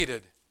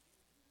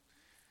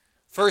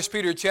1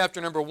 Peter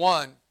chapter number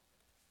 1.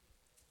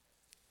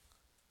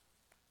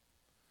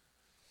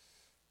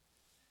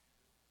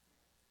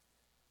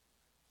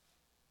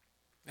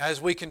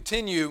 As we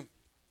continue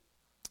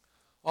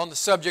on the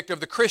subject of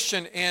the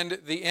Christian and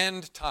the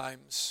end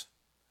times,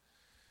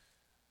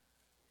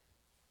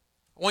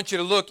 I want you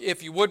to look,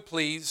 if you would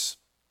please,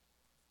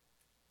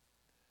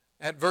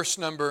 at verse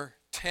number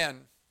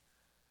 10.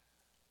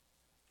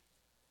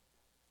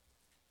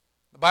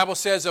 The Bible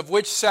says, of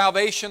which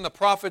salvation the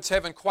prophets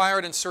have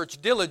inquired and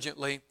searched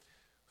diligently,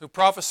 who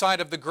prophesied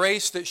of the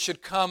grace that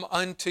should come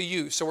unto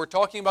you. So we're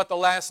talking about the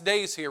last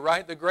days here,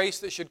 right? The grace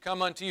that should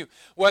come unto you,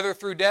 whether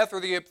through death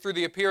or through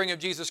the appearing of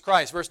Jesus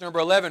Christ. Verse number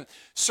 11,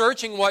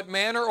 searching what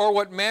manner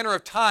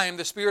of time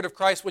the Spirit of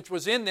Christ which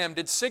was in them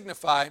did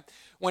signify,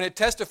 when it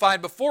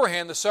testified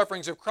beforehand the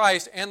sufferings of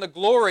Christ and the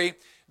glory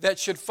that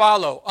should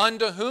follow,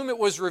 unto whom it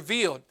was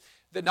revealed,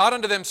 that not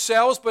unto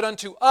themselves but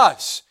unto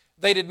us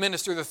they did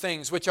minister the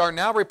things which are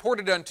now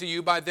reported unto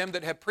you by them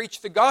that have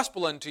preached the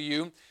gospel unto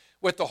you,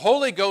 with the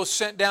Holy Ghost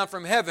sent down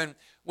from heaven,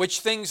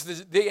 which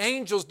things the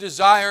angels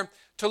desire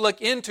to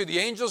look into. The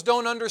angels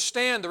don't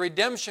understand the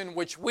redemption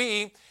which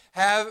we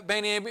have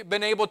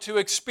been able to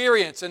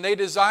experience, and they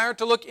desire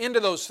to look into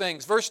those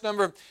things. Verse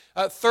number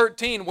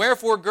 13,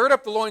 wherefore gird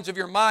up the loins of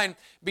your mind,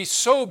 be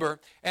sober,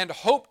 and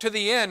hope to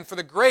the end for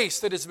the grace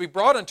that is to be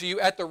brought unto you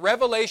at the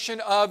revelation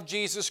of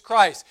Jesus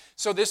Christ.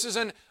 So this is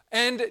an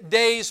end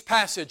days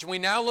passage. We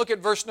now look at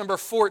verse number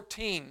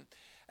 14.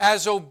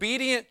 As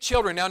obedient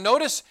children. Now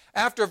notice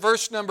after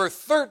verse number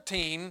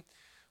 13,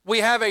 we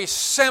have a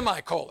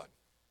semicolon.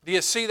 Do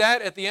you see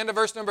that at the end of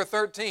verse number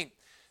 13?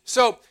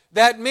 So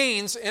that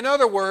means, in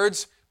other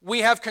words, we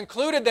have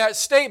concluded that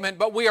statement,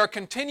 but we are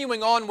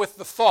continuing on with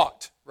the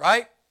thought,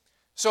 right?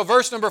 So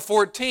verse number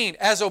 14,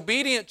 as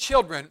obedient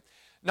children,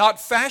 not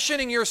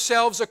fashioning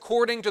yourselves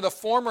according to the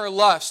former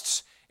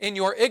lusts in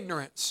your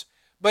ignorance,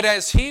 but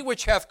as He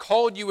which hath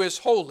called you is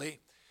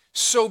holy,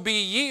 so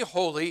be ye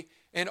holy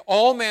in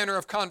all manner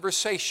of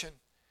conversation,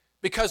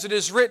 because it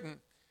is written,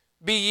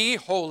 be ye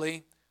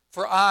holy,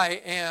 for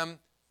I am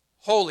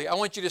holy. I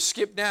want you to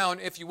skip down,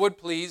 if you would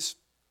please,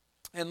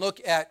 and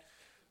look at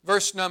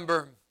verse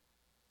number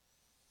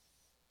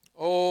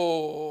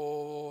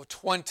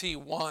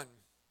 21.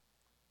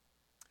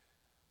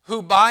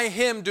 Who by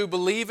Him do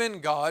believe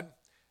in God,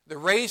 that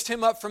raised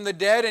Him up from the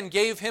dead and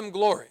gave Him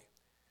glory,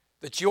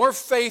 that your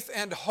faith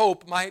and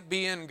hope might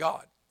be in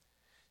God.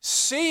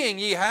 Seeing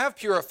ye have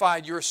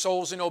purified your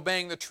souls in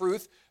obeying the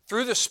truth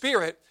through the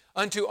Spirit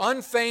unto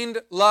unfeigned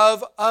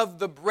love of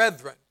the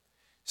brethren.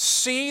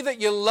 See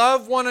that ye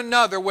love one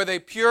another with a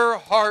pure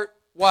heart,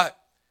 what?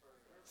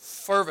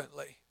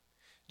 Fervently.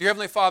 Dear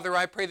Heavenly Father,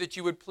 I pray that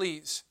you would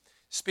please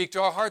speak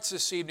to our hearts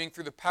this evening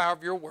through the power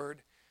of your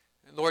word.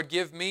 And Lord,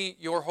 give me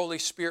your Holy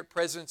Spirit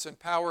presence and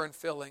power and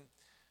filling.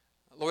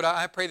 Lord,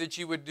 I pray that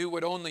you would do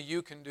what only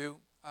you can do.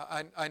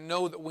 I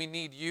know that we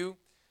need you.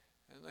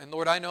 And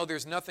Lord, I know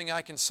there's nothing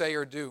I can say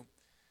or do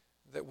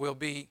that will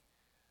be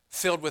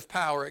filled with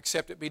power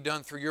except it be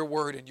done through your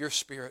word and your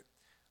Spirit.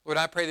 Lord,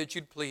 I pray that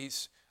you'd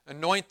please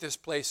anoint this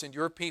place and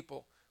your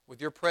people with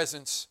your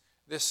presence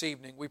this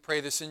evening. We pray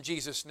this in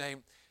Jesus'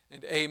 name,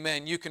 and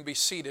amen. You can be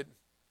seated.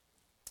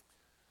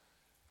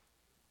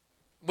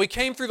 We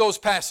came through those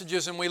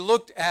passages and we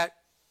looked at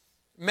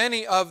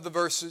many of the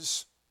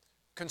verses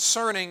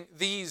concerning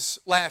these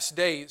last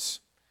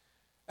days.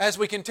 As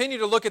we continue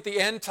to look at the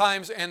end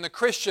times and the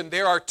Christian,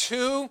 there are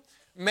two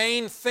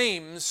main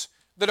themes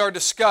that are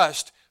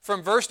discussed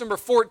from verse number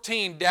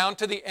 14 down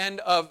to the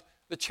end of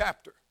the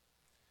chapter.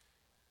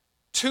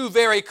 Two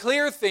very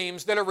clear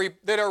themes that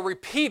are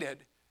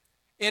repeated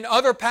in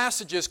other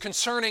passages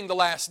concerning the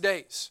last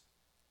days.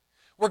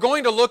 We're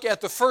going to look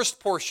at the first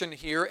portion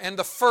here and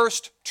the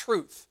first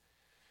truth.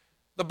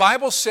 The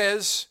Bible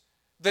says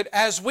that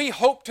as we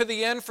hope to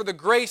the end for the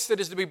grace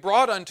that is to be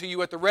brought unto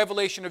you at the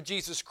revelation of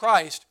Jesus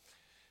Christ,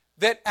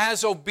 that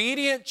as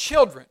obedient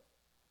children,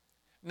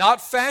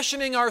 not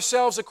fashioning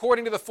ourselves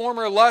according to the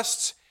former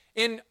lusts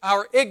in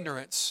our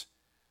ignorance,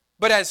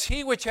 but as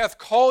He which hath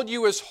called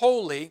you is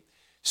holy,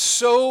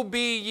 so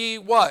be ye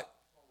what?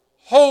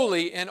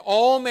 Holy in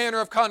all manner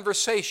of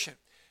conversation.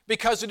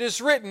 Because it is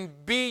written,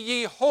 be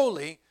ye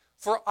holy,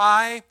 for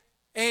I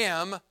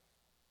am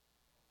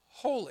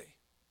holy.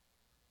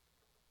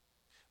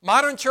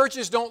 Modern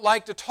churches don't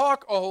like to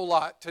talk a whole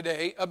lot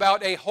today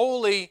about a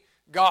holy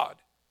God.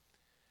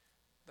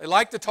 They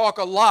like to talk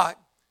a lot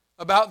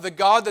about the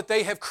God that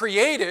they have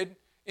created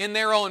in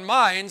their own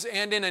minds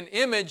and in an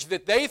image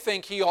that they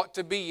think He ought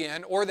to be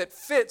in or that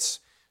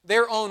fits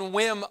their own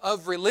whim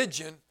of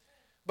religion.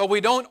 But we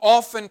don't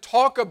often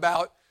talk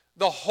about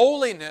the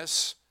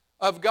holiness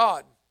of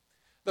God.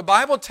 The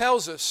Bible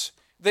tells us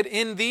that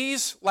in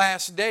these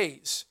last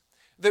days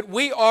that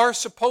we are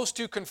supposed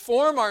to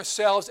conform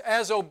ourselves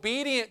as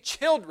obedient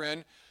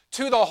children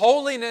to the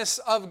holiness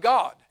of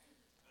God.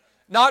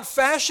 Not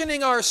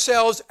fashioning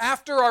ourselves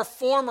after our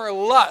former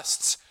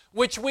lusts,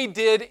 which we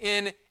did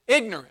in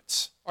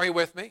ignorance. Are you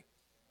with me?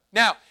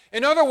 Now,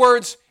 in other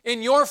words,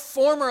 in your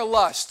former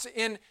lusts,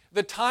 in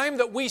the time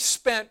that we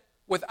spent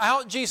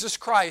without Jesus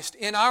Christ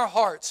in our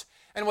hearts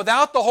and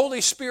without the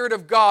Holy Spirit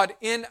of God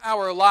in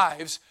our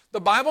lives,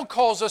 the Bible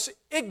calls us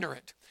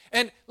ignorant.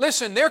 And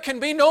listen, there can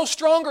be no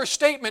stronger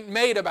statement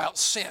made about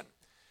sin.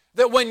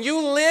 That when you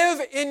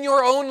live in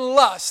your own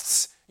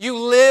lusts, you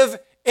live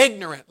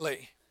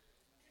ignorantly.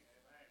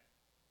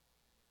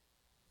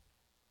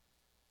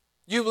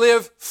 You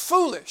live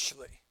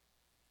foolishly.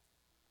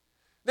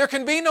 There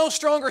can be no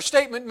stronger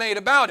statement made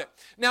about it.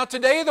 Now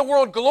today the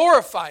world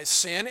glorifies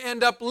sin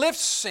and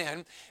uplifts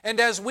sin, and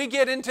as we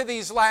get into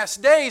these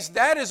last days,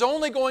 that is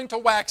only going to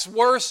wax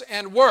worse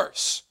and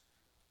worse.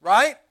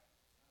 Right?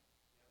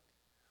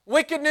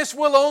 Wickedness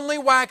will only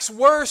wax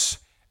worse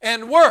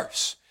and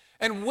worse.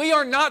 And we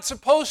are not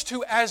supposed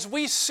to, as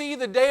we see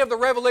the day of the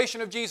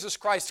revelation of Jesus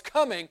Christ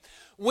coming,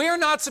 we're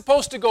not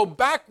supposed to go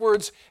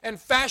backwards and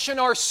fashion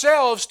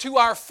ourselves to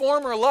our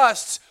former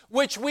lusts,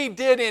 which we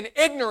did in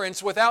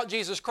ignorance without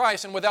Jesus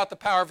Christ and without the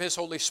power of His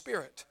Holy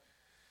Spirit.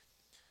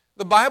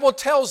 The Bible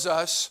tells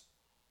us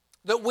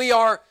that we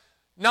are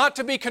not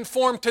to be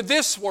conformed to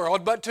this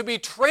world, but to be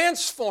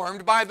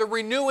transformed by the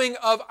renewing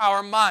of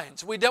our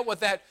minds. We dealt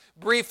with that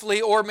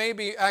briefly, or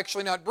maybe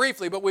actually not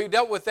briefly, but we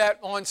dealt with that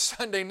on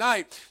Sunday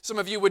night. Some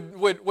of you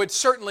would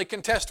certainly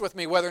contest with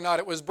me whether or not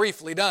it was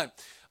briefly done.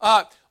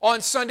 On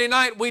Sunday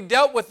night, we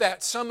dealt with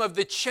that, some of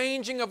the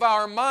changing of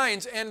our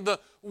minds and the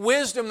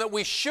wisdom that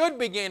we should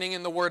be gaining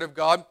in the Word of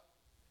God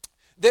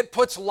that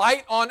puts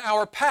light on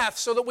our path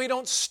so that we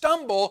don't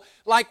stumble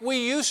like we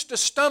used to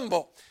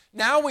stumble.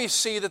 Now we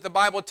see that the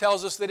Bible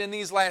tells us that in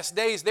these last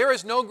days, there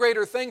is no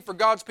greater thing for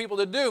God's people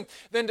to do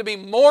than to be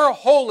more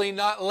holy,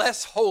 not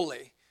less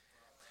holy.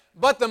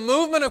 But the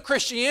movement of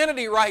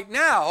Christianity right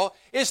now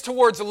is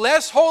towards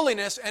less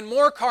holiness and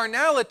more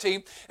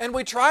carnality, and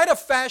we try to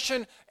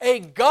fashion a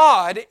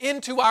God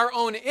into our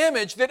own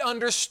image that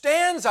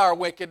understands our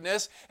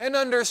wickedness and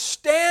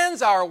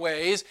understands our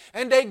ways,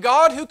 and a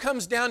God who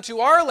comes down to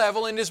our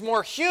level and is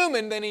more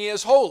human than He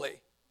is holy.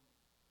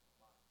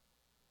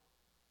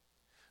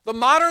 The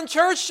modern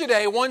church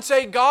today wants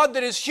a God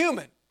that is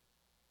human,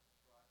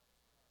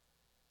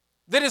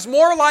 that is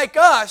more like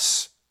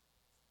us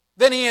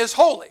than He is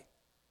holy.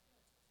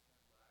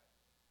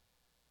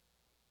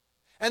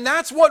 And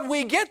that's what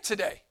we get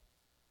today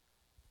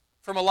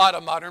from a lot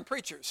of modern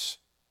preachers.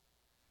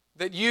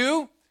 That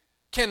you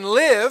can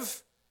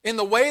live in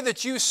the way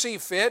that you see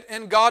fit,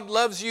 and God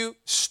loves you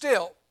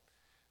still.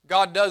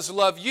 God does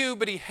love you,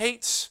 but He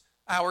hates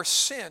our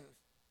sin.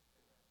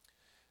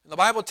 And the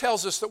Bible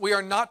tells us that we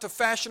are not to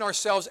fashion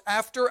ourselves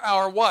after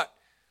our what?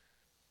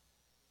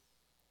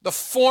 The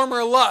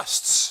former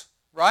lusts,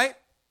 right?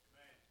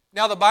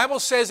 Now the Bible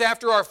says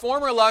after our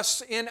former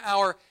lusts in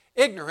our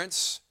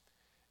ignorance.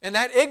 And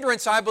that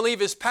ignorance, I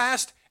believe, is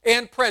past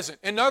and present.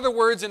 In other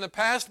words, in the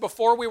past,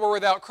 before we were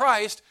without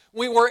Christ,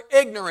 we were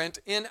ignorant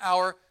in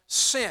our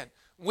sin.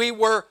 We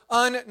were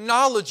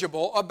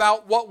unknowledgeable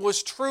about what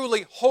was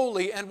truly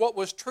holy and what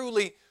was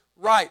truly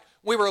right.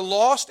 We were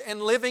lost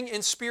and living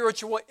in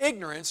spiritual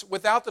ignorance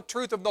without the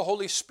truth of the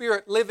Holy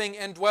Spirit living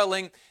and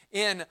dwelling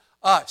in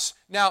us.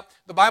 Now,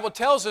 the Bible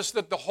tells us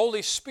that the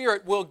Holy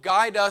Spirit will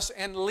guide us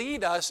and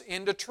lead us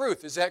into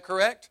truth. Is that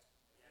correct?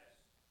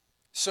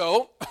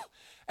 So,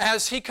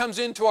 as He comes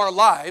into our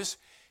lives,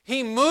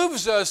 He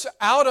moves us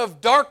out of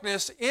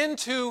darkness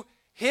into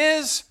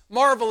His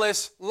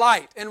marvelous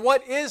light. And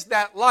what is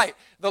that light?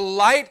 The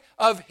light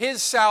of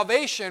His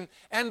salvation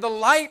and the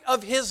light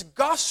of His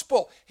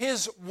gospel,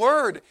 His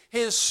word,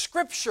 His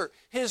scripture,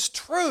 His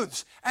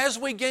truths, as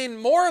we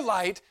gain more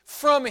light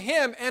from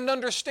Him and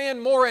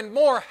understand more and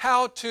more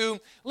how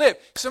to live.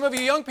 Some of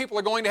you young people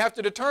are going to have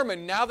to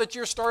determine, now that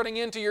you're starting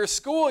into your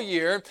school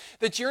year,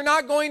 that you're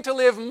not going to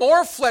live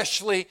more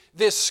fleshly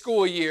this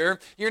school year.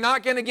 You're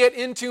not going to get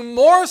into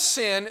more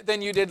sin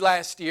than you did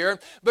last year,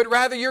 but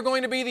rather you're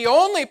going to be the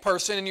only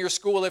person in your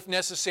school, if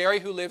necessary,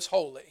 who lives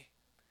holy.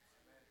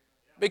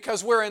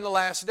 Because we're in the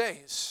last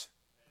days.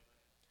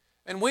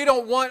 And we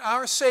don't want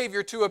our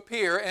Savior to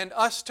appear and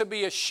us to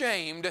be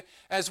ashamed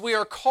as we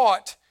are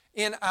caught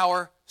in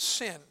our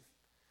sin.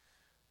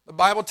 The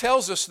Bible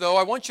tells us, though,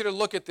 I want you to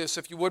look at this,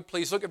 if you would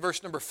please. Look at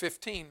verse number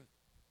 15.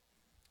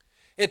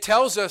 It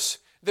tells us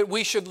that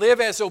we should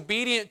live as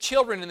obedient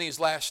children in these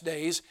last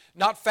days,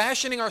 not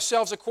fashioning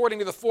ourselves according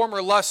to the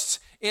former lusts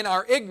in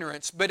our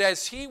ignorance, but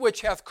as He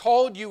which hath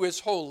called you is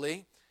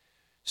holy,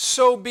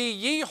 so be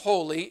ye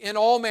holy in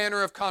all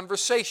manner of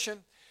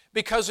conversation,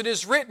 because it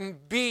is written,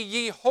 be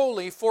ye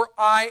holy, for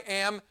I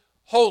am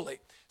holy.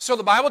 So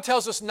the Bible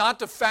tells us not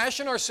to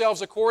fashion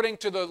ourselves according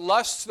to the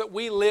lusts that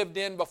we lived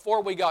in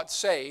before we got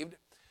saved,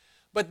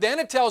 but then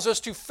it tells us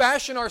to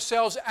fashion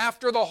ourselves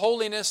after the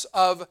holiness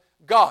of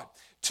God,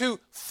 to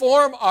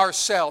form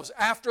ourselves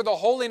after the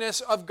holiness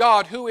of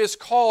God, who is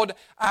called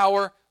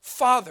our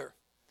Father.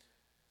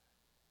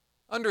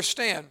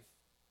 Understand,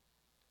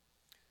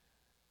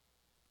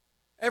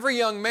 every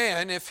young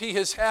man, if he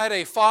has had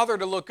a father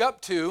to look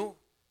up to,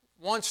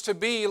 wants to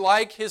be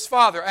like his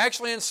father.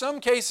 Actually, in some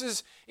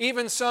cases,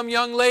 even some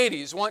young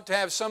ladies want to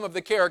have some of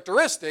the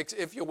characteristics,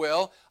 if you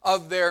will,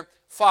 of their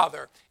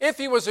father. If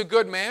he was a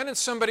good man and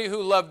somebody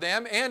who loved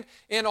them, and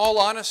in all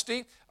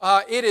honesty,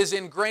 it is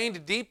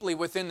ingrained deeply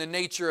within the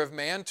nature of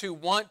man to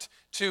want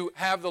to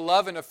have the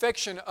love and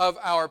affection of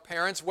our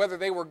parents, whether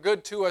they were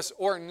good to us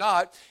or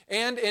not,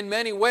 and in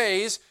many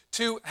ways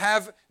to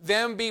have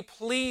them be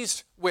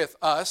pleased with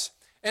us.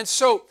 And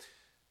so,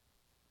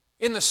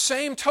 in the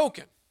same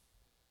token,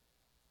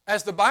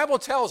 as the Bible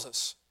tells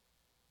us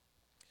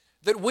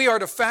that we are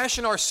to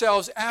fashion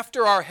ourselves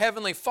after our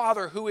Heavenly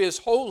Father who is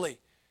holy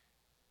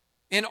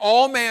in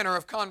all manner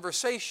of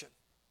conversation,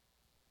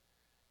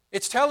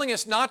 it's telling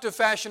us not to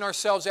fashion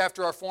ourselves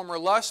after our former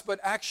lusts, but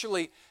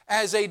actually,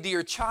 as a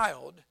dear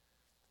child,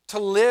 to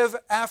live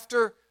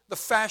after the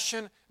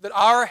fashion that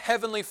our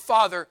Heavenly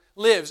Father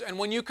lives. And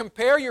when you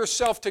compare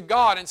yourself to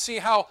God and see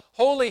how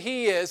holy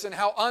He is and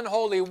how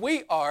unholy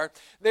we are,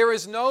 there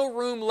is no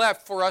room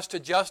left for us to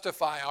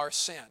justify our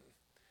sin.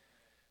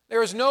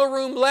 There is no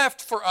room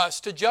left for us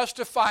to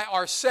justify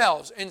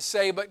ourselves and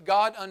say, but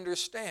God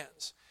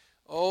understands.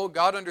 Oh,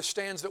 God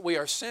understands that we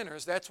are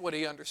sinners. That's what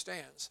He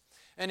understands.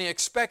 And He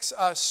expects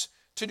us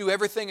to do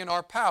everything in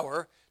our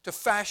power to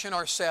fashion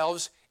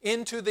ourselves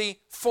into the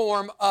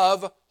form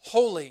of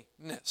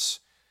holiness.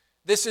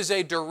 This is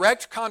a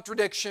direct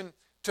contradiction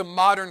to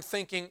modern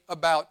thinking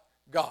about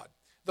God.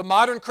 The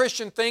modern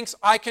Christian thinks,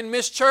 I can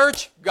miss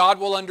church, God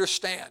will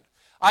understand.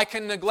 I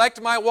can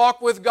neglect my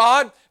walk with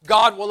God,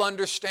 God will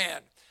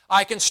understand.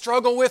 I can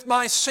struggle with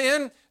my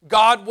sin,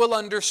 God will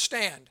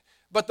understand.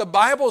 But the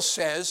Bible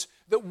says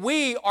that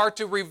we are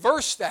to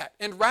reverse that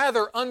and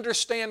rather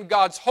understand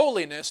God's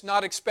holiness,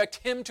 not expect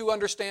Him to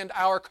understand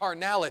our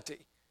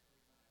carnality.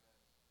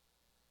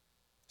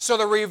 So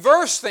the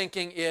reverse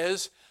thinking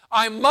is,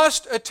 I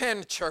must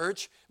attend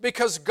church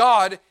because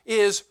God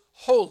is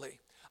holy.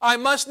 I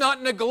must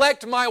not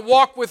neglect my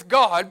walk with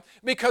God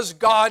because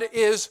God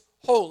is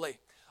holy.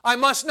 I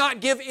must not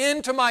give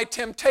in to my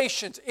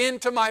temptations,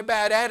 into my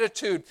bad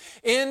attitude,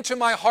 into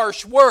my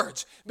harsh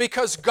words,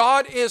 because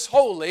God is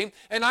holy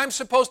and I'm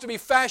supposed to be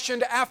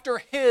fashioned after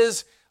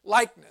His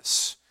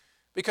likeness.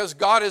 Because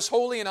God is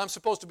holy and I'm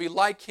supposed to be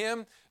like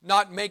Him,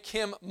 not make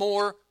Him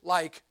more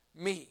like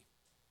me.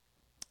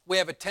 We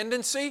have a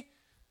tendency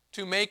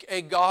to make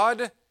a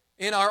God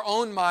in our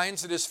own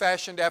minds that is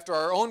fashioned after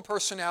our own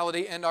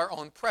personality and our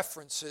own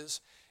preferences,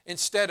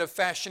 instead of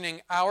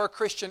fashioning our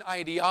Christian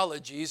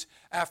ideologies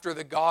after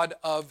the God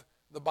of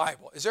the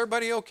Bible. Is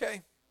everybody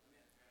okay?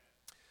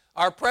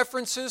 Our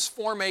preferences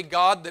form a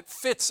God that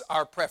fits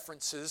our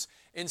preferences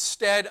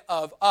instead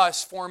of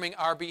us forming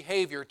our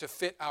behavior to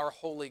fit our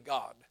holy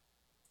God.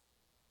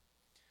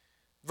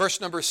 Verse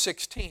number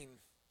 16.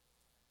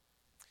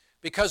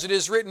 Because it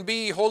is written,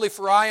 Be ye holy,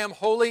 for I am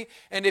holy.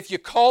 And if you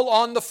call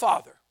on the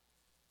Father,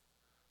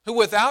 who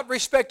without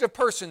respect of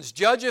persons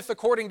judgeth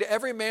according to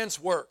every man's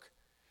work,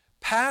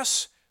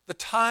 pass the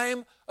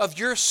time of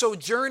your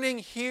sojourning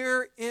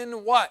here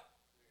in what?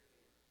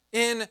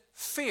 In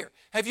fear.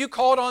 Have you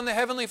called on the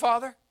Heavenly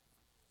Father?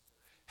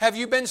 Have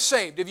you been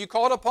saved? Have you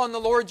called upon the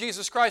Lord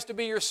Jesus Christ to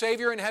be your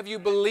Savior? And have you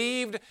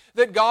believed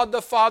that God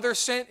the Father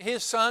sent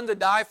His Son to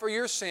die for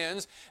your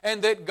sins,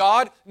 and that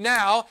God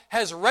now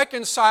has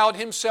reconciled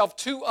Himself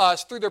to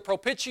us through the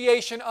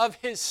propitiation of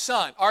His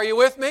Son? Are you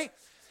with me?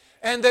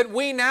 And that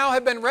we now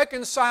have been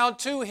reconciled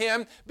to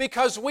Him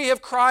because we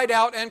have cried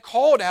out and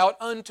called out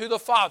unto the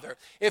Father.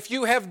 If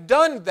you have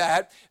done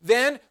that,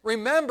 then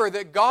remember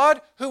that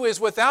God, who is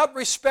without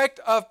respect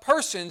of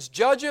persons,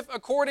 judgeth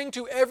according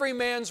to every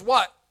man's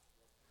what?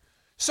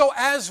 So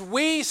as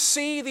we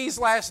see these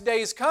last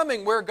days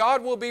coming where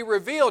God will be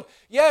revealed,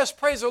 yes,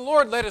 praise the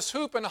Lord, let us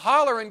hoop and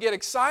holler and get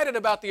excited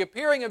about the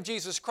appearing of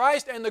Jesus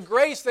Christ and the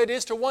grace that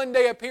is to one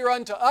day appear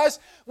unto us.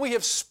 We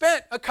have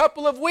spent a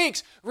couple of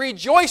weeks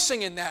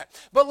rejoicing in that.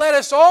 But let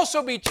us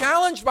also be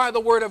challenged by the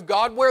Word of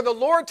God where the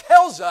Lord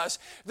tells us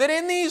that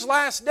in these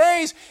last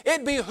days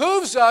it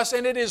behooves us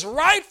and it is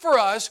right for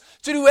us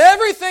to do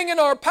everything in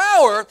our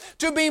power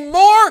to be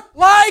more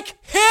like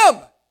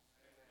Him.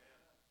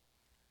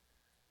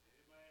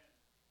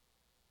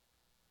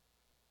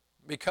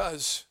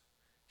 Because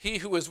He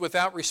who is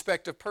without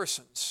respect of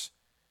persons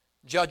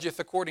judgeth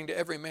according to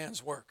every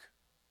man's work.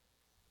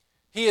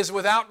 He is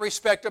without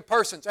respect of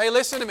persons. Hey,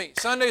 listen to me,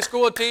 Sunday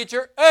school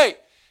teacher. Hey,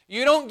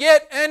 you don't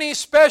get any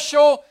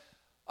special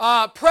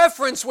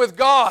preference with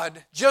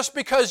God just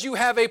because you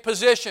have a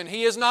position.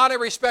 He is not a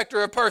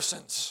respecter of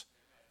persons.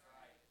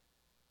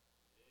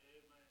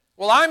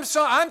 Well,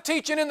 I'm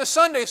teaching in the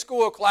Sunday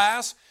school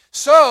class,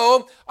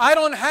 so I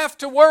don't have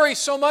to worry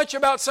so much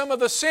about some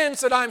of the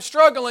sins that I'm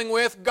struggling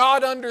with.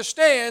 God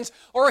understands,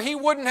 or He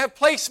wouldn't have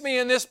placed me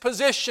in this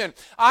position.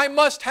 I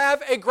must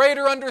have a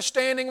greater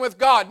understanding with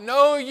God.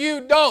 No, you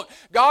don't.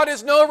 God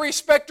is no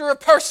respecter of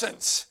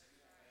persons.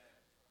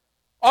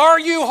 Are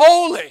you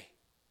holy?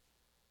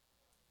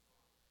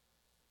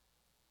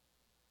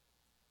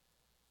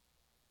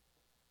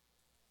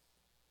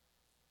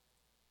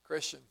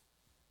 Christian,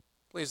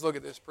 please look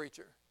at this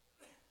preacher.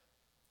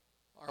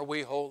 Are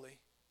we holy?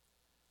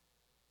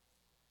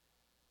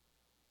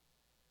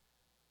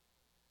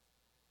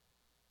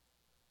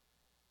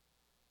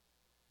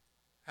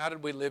 How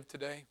did we live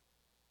today?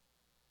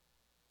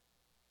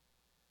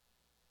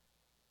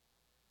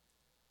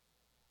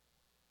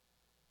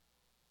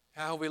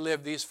 How have we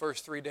lived these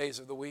first 3 days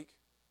of the week?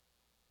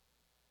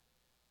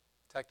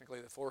 Technically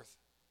the fourth.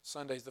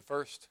 Sunday's the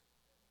first.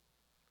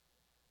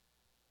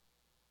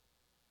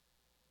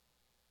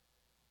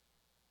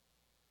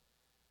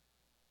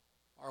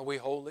 Are we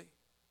holy?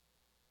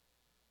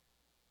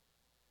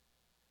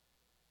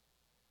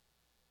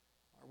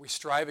 Are we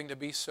striving to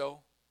be so?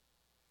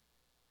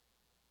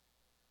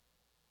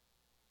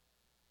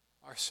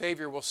 Our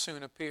Savior will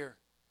soon appear.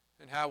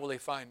 And how will He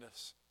find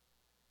us?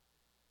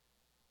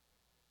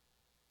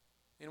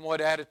 In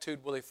what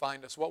attitude will He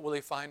find us? What will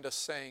He find us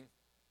saying?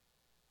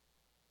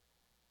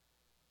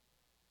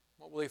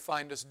 What will He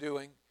find us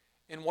doing?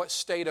 In what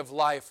state of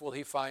life will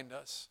He find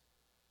us?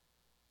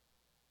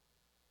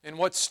 In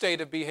what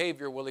state of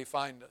behavior will He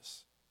find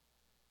us?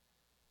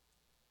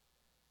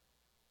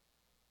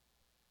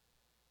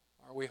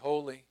 Are we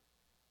holy?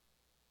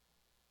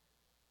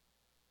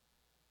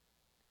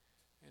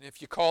 And if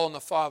you call on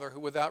the Father, who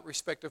without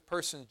respect of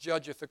persons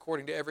judgeth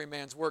according to every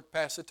man's work,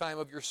 pass the time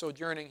of your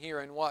sojourning here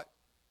in what?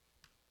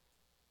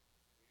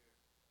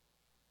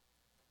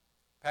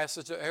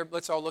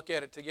 Let's all look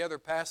at it together.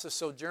 Pass the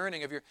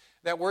sojourning of your...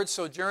 That word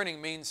sojourning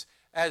means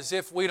as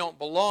if we don't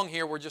belong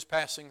here, we're just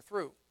passing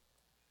through.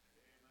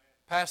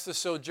 Pass the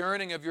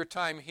sojourning of your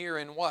time here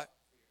in what?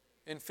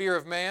 In fear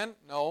of man?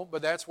 No,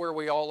 but that's where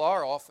we all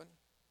are often.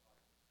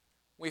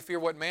 We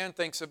fear what man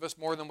thinks of us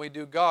more than we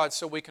do God,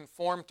 so we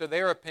conform to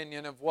their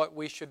opinion of what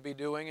we should be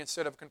doing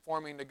instead of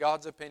conforming to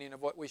God's opinion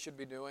of what we should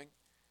be doing.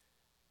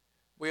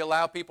 We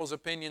allow people's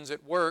opinions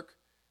at work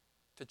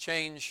to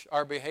change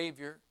our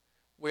behavior.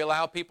 We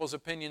allow people's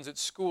opinions at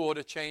school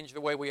to change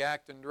the way we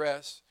act and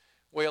dress.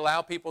 We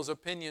allow people's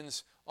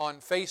opinions on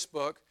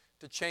Facebook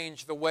to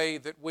change the way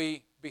that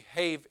we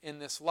behave in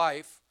this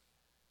life.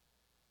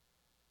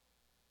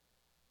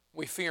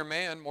 We fear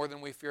man more than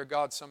we fear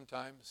God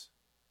sometimes.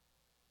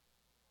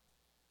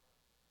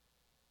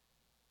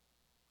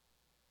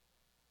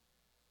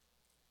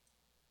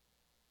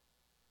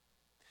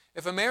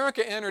 If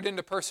America entered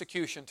into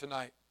persecution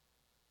tonight,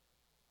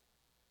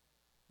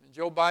 and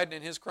Joe Biden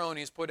and his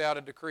cronies put out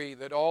a decree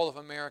that all of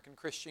American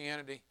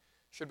Christianity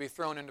should be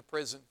thrown into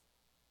prison,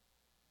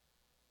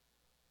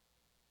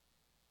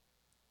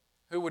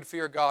 who would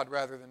fear God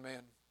rather than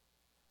man?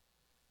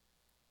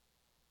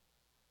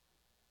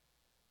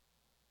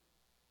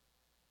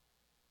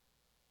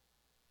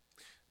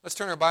 Let's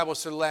turn our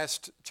Bibles to the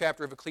last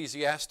chapter of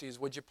Ecclesiastes,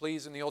 would you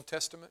please, in the Old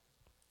Testament?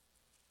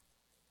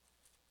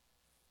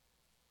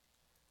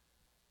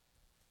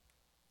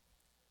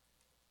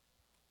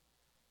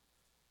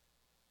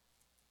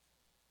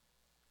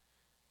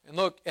 And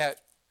look at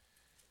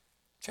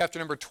chapter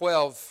number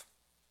 12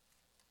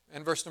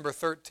 and verse number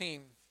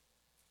 13.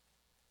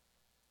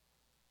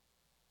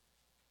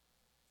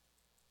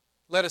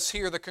 Let us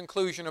hear the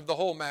conclusion of the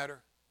whole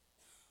matter.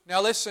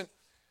 Now listen,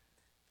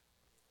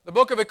 the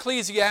book of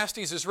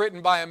Ecclesiastes is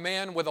written by a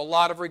man with a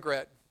lot of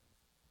regret.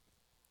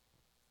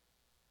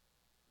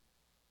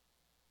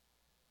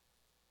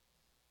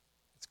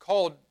 It's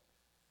called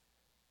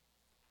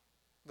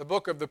the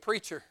book of the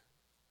preacher,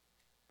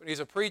 but he's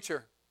a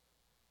preacher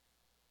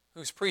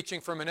who's preaching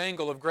from an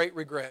angle of great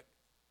regret.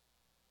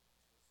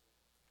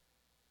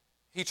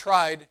 He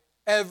tried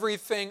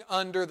everything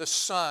under the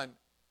sun.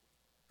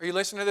 Are you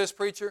listening to this,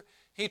 preacher?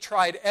 He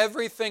tried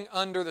everything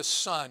under the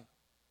sun.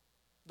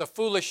 The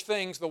foolish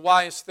things, the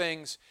wise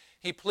things.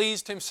 He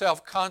pleased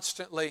himself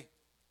constantly.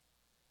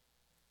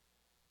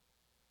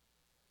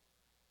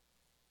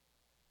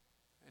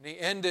 And he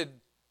ended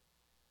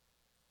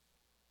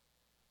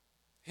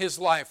his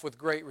life with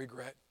great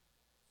regret.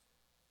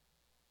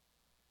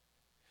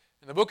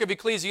 And the book of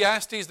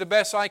Ecclesiastes, the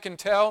best I can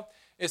tell,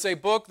 is a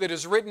book that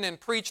is written and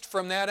preached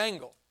from that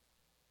angle.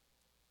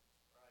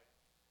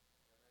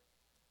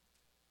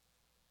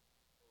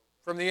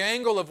 From the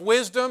angle of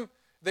wisdom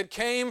that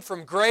came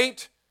from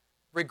great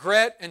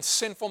regret and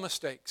sinful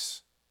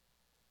mistakes.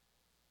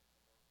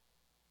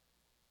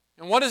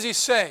 And what does he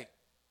say?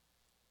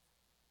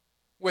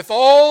 With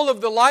all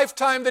of the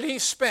lifetime that he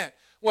spent,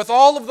 with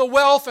all of the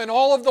wealth and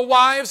all of the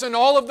wives and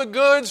all of the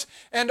goods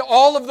and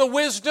all of the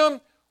wisdom,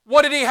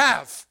 what did he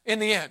have in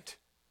the end?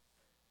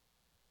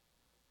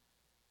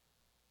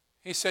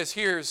 He says,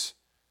 here's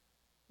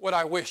what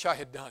I wish I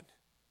had done.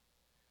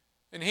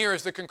 And here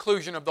is the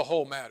conclusion of the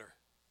whole matter.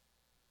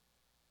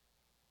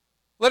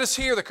 Let us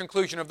hear the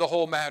conclusion of the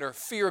whole matter.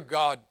 Fear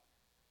God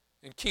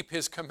and keep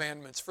His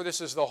commandments, for this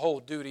is the whole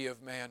duty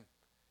of man.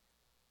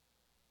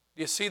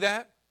 Do you see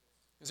that?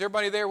 Is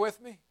everybody there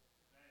with me?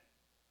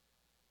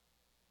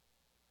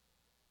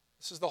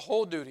 This is the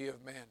whole duty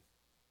of man.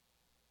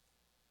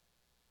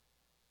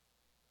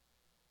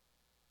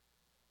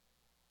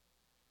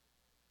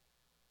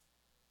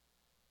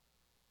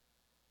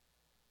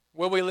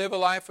 Will we live a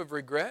life of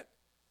regret?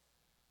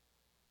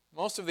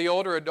 Most of the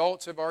older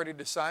adults have already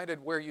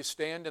decided where you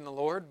stand in the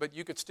Lord, but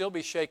you could still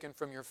be shaken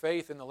from your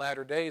faith in the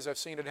latter days. I've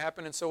seen it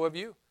happen, and so have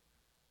you.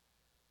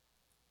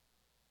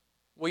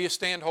 Will you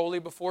stand holy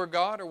before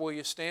God, or will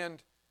you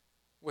stand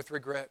with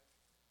regret?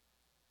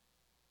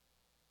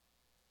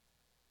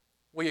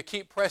 Will you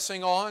keep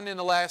pressing on in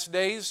the last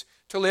days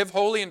to live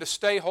holy and to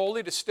stay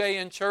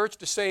in church,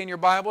 to stay in your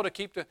Bible, to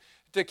keep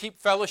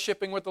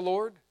fellowshipping with the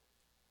Lord,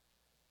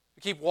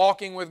 to keep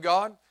walking with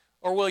God?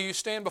 Or will you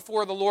stand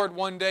before the Lord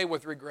one day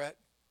with regret?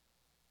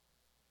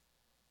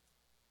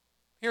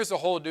 Here's the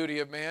whole duty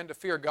of man, to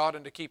fear God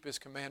and to keep His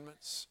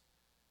commandments.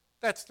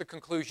 That's the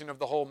conclusion of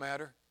the whole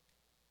matter.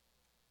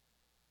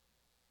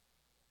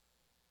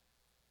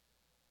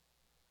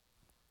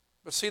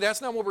 But see, that's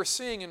not what we're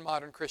seeing in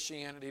modern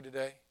Christianity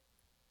today.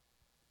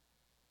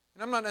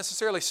 And I'm not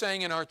necessarily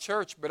saying in our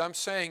church, but I'm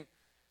saying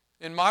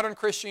in modern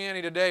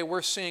Christianity today,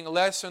 we're seeing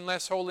less and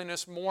less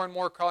holiness, more and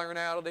more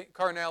carnality,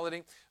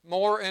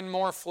 more and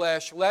more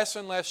flesh, less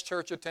and less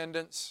church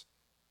attendance,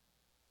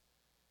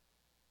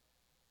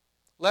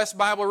 less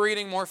Bible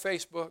reading, more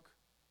Facebook,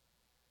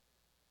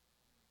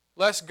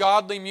 less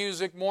godly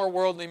music, more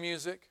worldly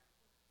music,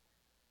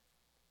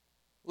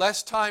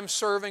 less time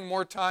serving,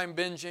 more time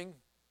binging,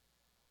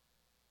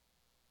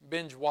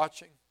 binge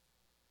watching.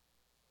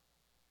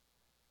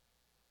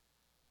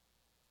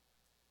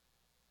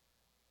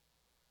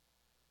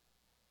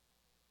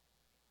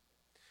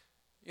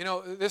 You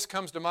know, this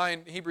comes to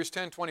mind. Hebrews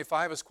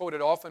 10:25 is quoted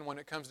often when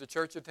it comes to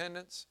church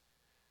attendance.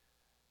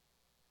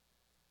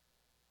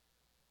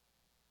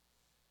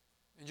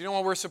 And you know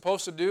what we're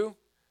supposed to do?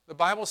 The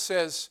Bible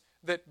says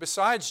that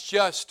besides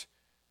just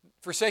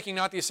forsaking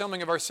not the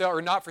assembling of ourselves,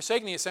 or not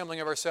forsaking the assembling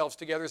of ourselves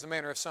together as the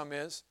manner of some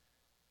is,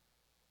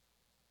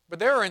 but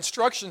there are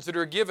instructions that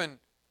are given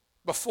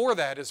before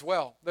that as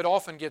well that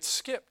often get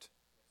skipped.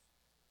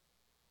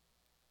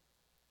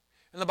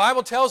 And the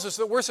Bible tells us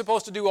that we're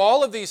supposed to do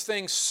all of these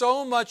things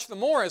so much the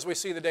more as we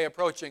see the day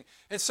approaching.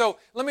 And so,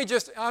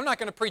 I'm not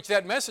going to preach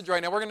that message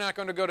right now. We're not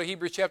going to go to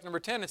Hebrews chapter number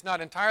 10. It's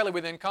not entirely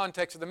within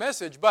context of the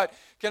message. But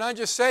can I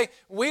just say,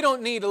 we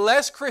don't need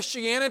less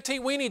Christianity.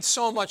 We need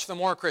so much the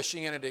more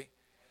Christianity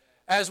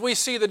as we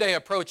see the day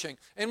approaching.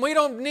 And we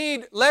don't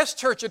need less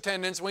church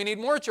attendance. We need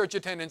more church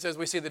attendance as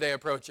we see the day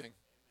approaching.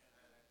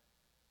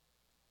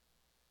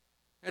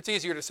 It's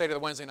easier to say to the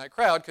Wednesday night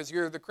crowd because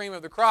you're the cream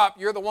of the crop.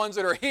 You're the ones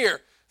that are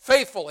here,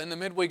 faithful in the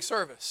midweek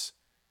service.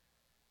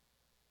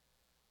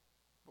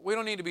 But we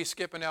don't need to be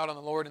skipping out on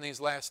the Lord in these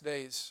last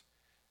days,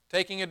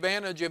 taking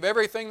advantage of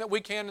everything that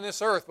we can in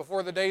this earth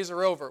before the days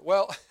are over.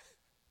 Well,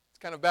 it's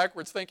kind of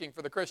backwards thinking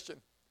for the Christian.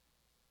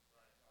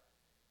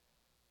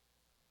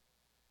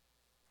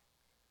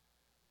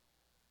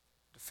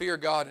 To fear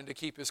God and to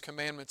keep His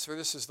commandments, for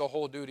this is the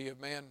whole duty of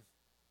man.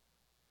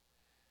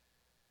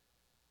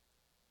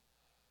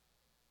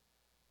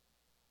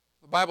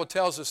 The Bible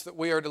tells us that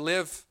we are to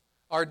live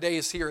our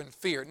days here in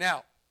fear.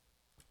 Now,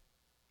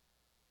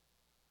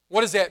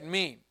 what does that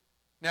mean?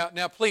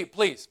 Now,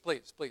 please,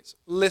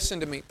 listen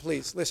to me.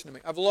 Please, listen to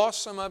me. I've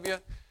lost some of you,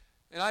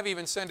 and I've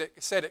even said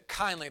it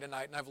kindly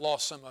tonight, and I've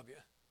lost some of you.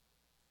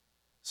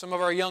 Some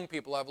of our young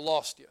people, I've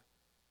lost you.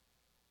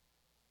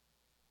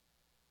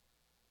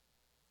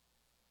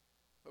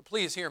 But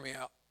please hear me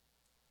out.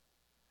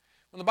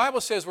 When the Bible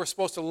says we're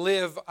supposed to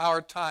live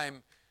our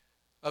time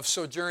of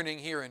sojourning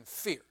here in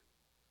fear,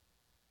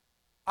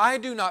 I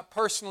do not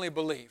personally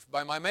believe,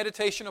 by my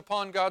meditation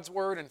upon God's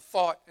Word and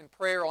thought and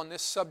prayer on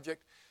this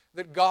subject,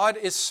 that God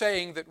is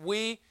saying that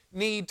we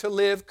need to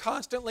live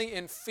constantly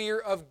in fear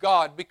of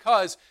God.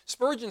 Because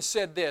Spurgeon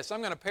said this,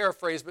 I'm going to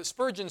paraphrase, but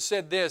Spurgeon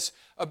said this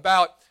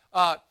about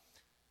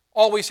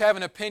always have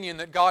an opinion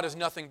that God is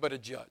nothing but a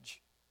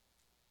judge.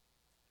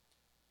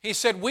 He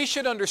said we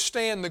should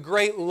understand the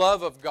great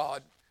love of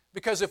God,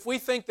 because if we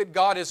think that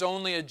God is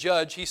only a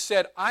judge, he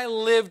said, I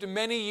lived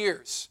many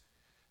years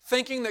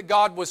thinking that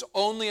God was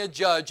only a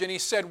judge. And he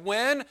said,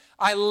 when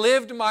I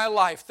lived my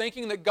life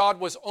thinking that God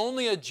was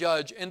only a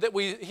judge and that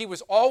He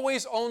was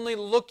always only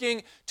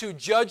looking to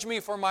judge me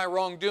for my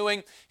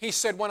wrongdoing, he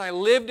said, when I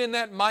lived in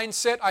that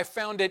mindset, I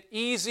found it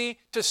easy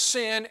to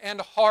sin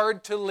and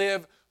hard to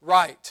live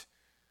right.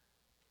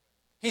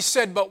 He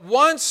said, but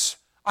once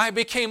I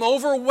became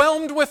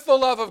overwhelmed with the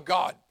love of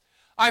God,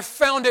 I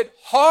found it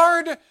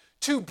hard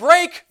to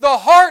break the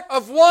heart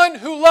of one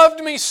who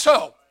loved me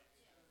so.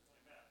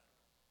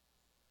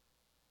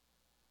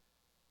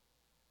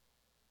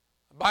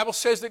 The Bible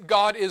says that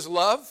God is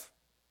love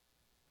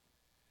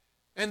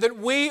and that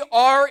we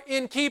are,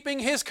 in keeping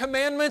His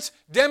commandments,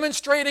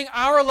 demonstrating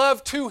our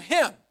love to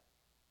Him.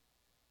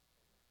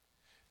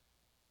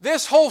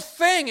 This whole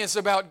thing is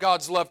about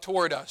God's love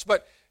toward us.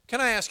 But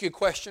can I ask you a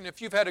question?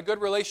 If you've had a good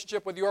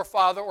relationship with your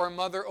father or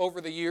mother over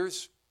the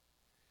years,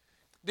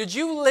 did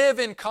you live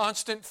in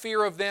constant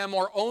fear of them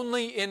or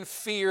only in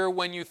fear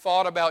when you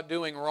thought about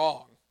doing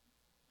wrong?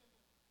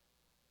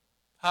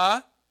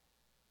 Huh?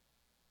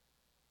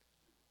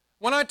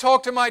 When I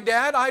talk to my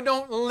dad, I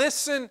don't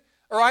listen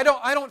Or I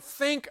don't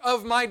think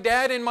of my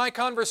dad in my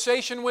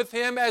conversation with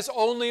him as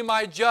only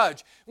my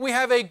judge. We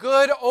have a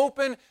good,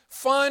 open,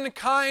 fun,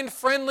 kind,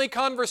 friendly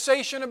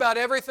conversation about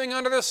everything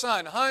under the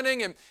sun.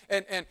 Hunting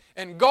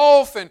and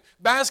golf and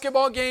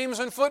basketball games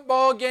and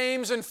football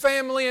games and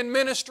family and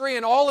ministry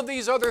and all of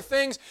these other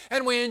things.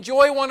 And we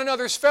enjoy one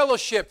another's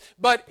fellowship.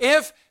 But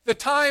if the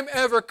time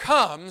ever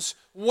comes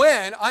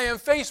when I am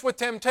faced with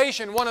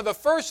temptation, one of the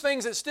first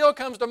things that still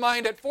comes to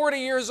mind at 40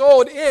 years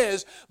old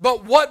is,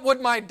 but what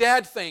would my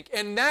dad think?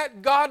 And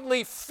that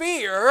godly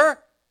fear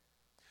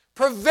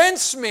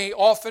prevents me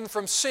often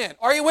from sin.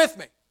 Are you with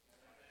me?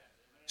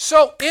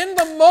 So in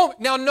the moment,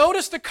 now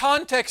notice the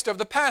context of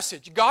the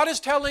passage. God is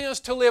telling us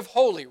to live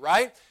holy,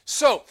 right?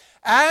 So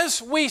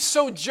as we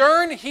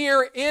sojourn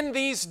here in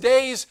these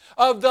days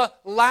of the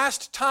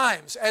last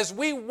times, as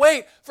we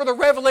wait for the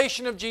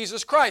revelation of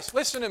Jesus Christ,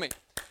 listen to me.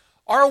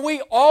 Are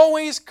we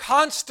always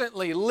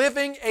constantly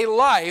living a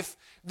life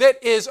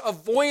that is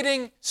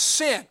avoiding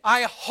sin?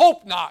 I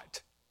hope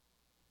not.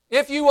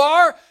 If you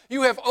are,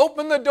 you have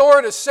opened the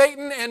door to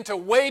Satan and to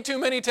way too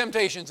many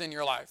temptations in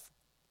your life.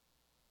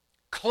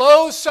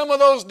 Close some of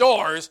those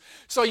doors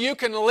so you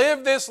can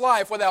live this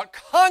life without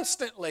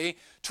constantly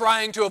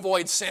trying to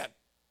avoid sin.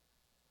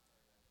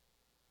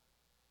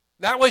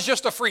 That was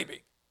just a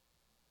freebie.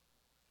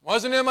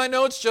 Wasn't in my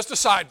notes, just a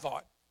side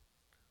thought.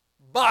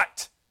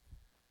 But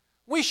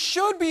we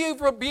should be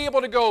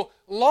able to go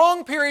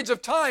long periods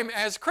of time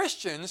as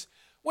Christians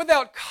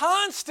without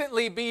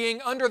constantly being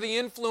under the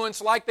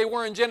influence like they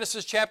were in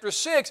Genesis chapter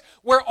 6,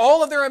 where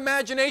all of their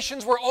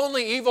imaginations were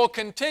only evil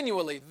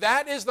continually.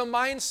 That is the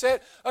mindset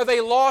of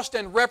a lost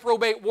and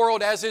reprobate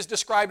world as is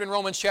described in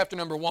Romans chapter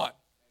number 1.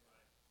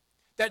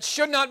 That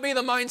should not be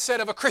the mindset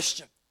of a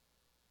Christian.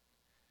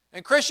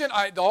 And Christian,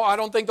 I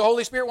don't think the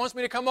Holy Spirit wants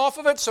me to come off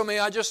of it, so may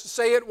I just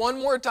say it one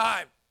more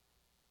time.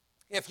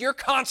 If you're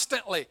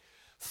constantly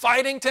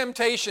fighting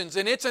temptations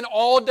and it's an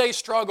all-day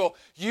struggle,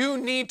 you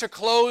need to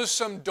close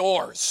some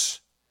doors.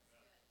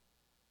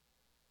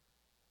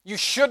 You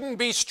shouldn't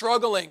be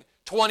struggling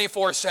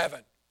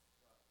 24/7.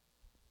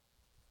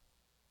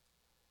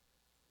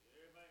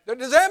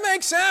 Does that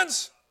make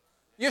sense?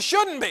 You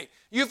shouldn't be.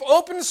 You've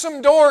opened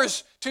some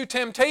doors to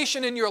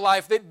temptation in your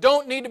life that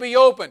don't need to be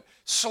open.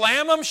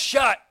 Slam them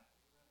shut.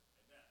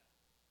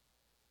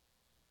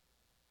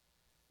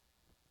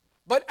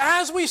 But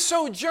as we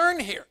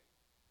sojourn here,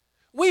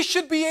 we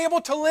should be able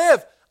to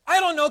live.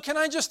 I don't know, can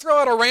I just throw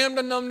out a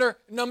random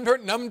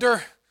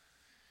number?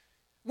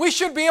 We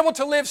should be able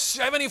to live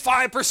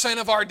 75%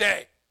 of our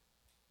day.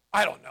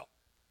 I don't know.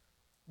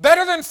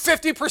 Better than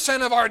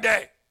 50% of our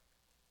day.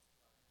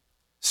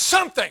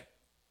 Something.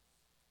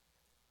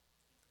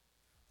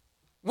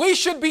 We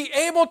should be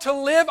able to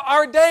live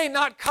our day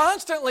not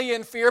constantly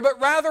in fear,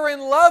 but rather in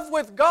love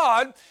with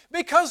God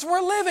because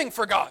we're living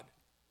for God.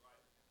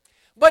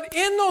 But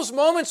in those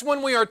moments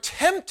when we are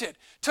tempted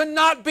to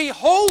not be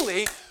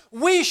holy,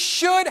 we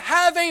should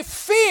have a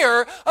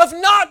fear of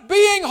not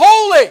being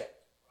holy.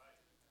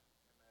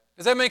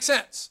 Does that make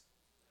sense?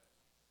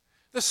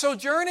 The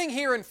sojourning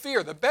here in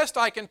fear, the best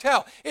I can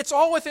tell, it's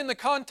all within the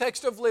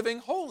context of living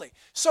holy.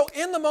 So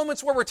in the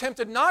moments where we're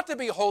tempted not to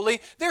be holy,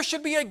 there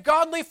should be a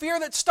godly fear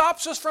that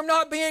stops us from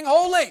not being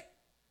holy.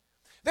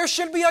 There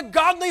should be a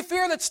godly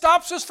fear that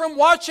stops us from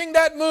watching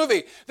that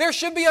movie. There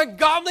should be a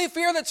godly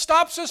fear that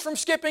stops us from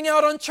skipping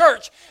out on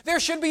church. There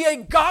should be a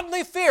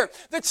godly fear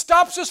that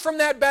stops us from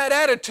that bad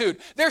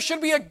attitude. There should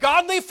be a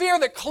godly fear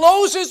that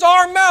closes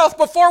our mouth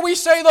before we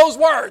say those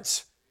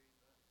words.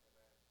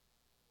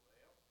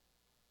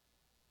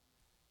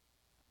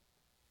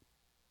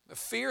 The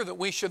fear that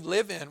we should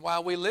live in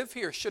while we live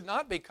here should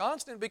not be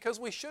constant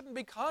because we shouldn't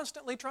be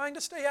constantly trying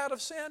to stay out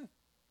of sin.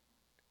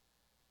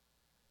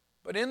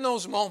 But in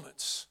those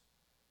moments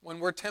when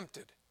we're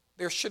tempted,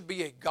 there should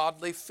be a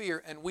godly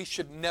fear, and we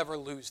should never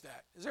lose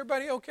that. Is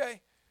everybody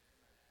okay?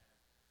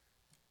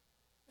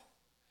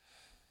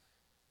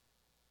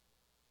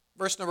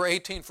 Verse number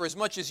 18, for as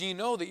much as ye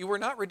know that you were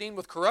not redeemed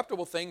with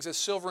corruptible things as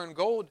silver and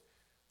gold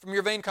from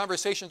your vain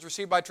conversations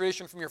received by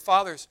tradition from your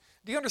fathers.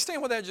 Do you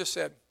understand what that just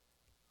said?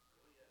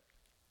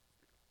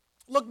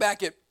 Look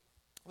back at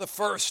the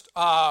first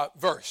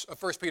verse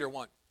of 1 Peter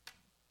 1.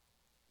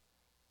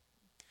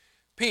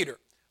 Peter,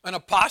 an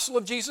apostle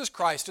of Jesus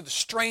Christ, to the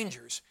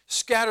strangers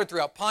scattered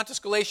throughout Pontus,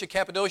 Galatia,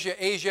 Cappadocia,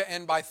 Asia,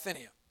 and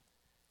Bithynia.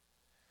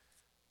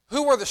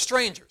 Who were the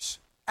strangers?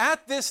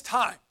 At this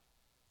time,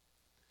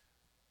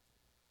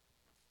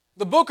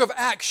 the book of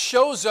Acts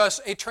shows us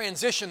a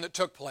transition that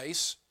took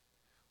place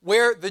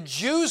where the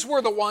Jews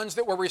were the ones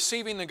that were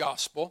receiving the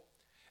gospel,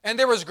 and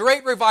there was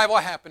great revival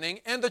happening,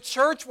 and the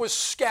church was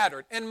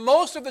scattered. And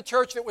most of the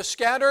church that was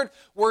scattered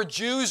were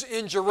Jews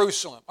in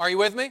Jerusalem. Are you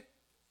with me?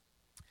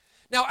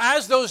 Now,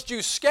 as those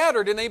Jews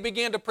scattered and they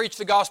began to preach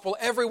the gospel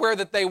everywhere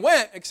that they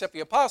went, except the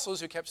apostles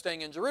who kept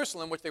staying in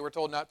Jerusalem, which they were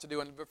told not to do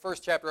in the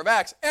first chapter of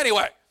Acts.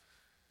 Anyway,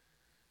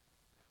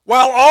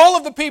 while all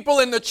of the people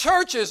in the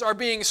churches are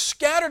being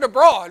scattered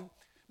abroad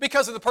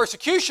because of the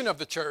persecution of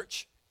the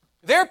church,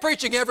 They're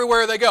preaching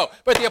everywhere they go,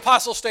 but the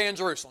apostles stay in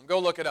Jerusalem. Go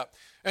look it up.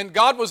 And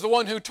God was the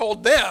one who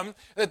told them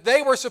that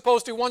they were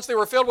supposed to, once they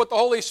were filled with the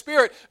Holy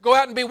Spirit, go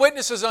out and be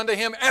witnesses unto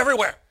Him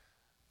everywhere.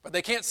 But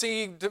they can't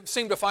seem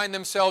to find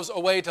themselves a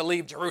way to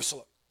leave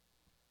Jerusalem.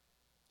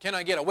 Can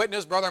I get a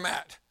witness, Brother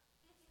Matt?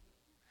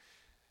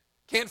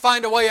 Can't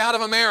find a way out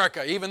of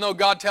America, even though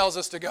God tells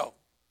us to go.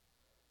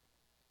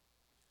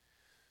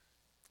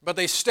 But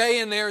they stay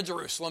in there in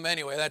Jerusalem.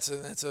 Anyway, that's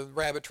a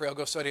rabbit trail.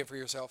 Go study it for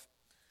yourself.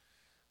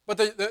 But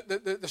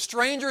the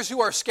strangers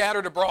who are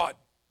scattered abroad,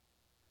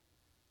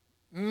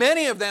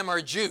 many of them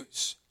are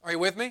Jews. Are you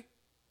with me?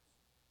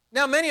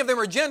 Now, many of them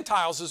are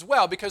Gentiles as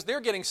well, because they're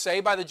getting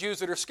saved by the Jews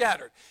that are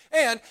scattered.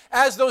 And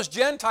as those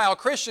Gentile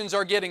Christians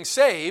are getting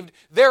saved,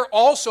 they're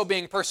also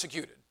being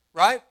persecuted,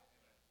 right?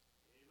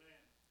 Amen.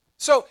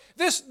 So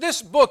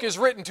this book is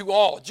written to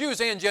all,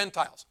 Jews and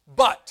Gentiles.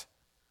 But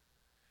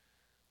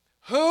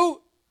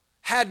who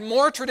had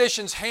more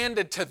traditions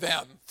handed to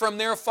them from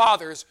their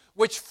fathers,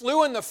 which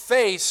flew in the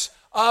face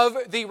of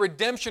the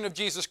redemption of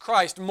Jesus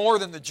Christ more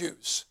than the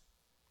Jews?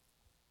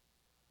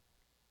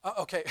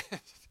 Okay,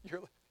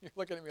 you're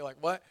looking at me like,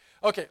 what?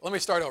 Okay, let me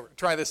start over.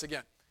 Try this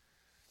again.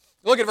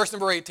 Look at verse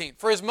number 18.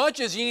 For as much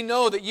as ye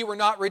know that ye were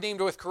not redeemed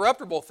with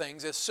corruptible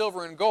things, as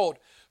silver and gold,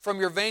 from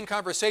your vain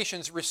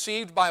conversations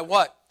received by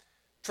what?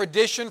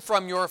 Tradition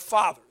from your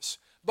fathers.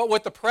 But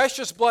with the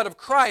precious blood of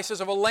Christ,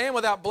 as of a lamb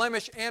without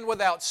blemish and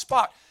without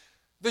spot.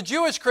 The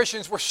Jewish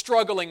Christians were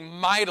struggling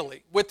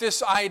mightily with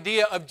this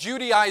idea of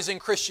Judaizing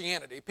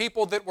Christianity.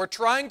 People that were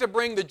trying to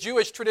bring the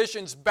Jewish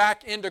traditions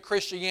back into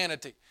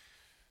Christianity.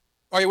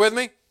 Are you with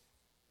me?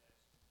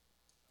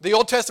 The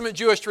Old Testament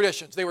Jewish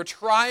traditions. They were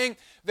trying,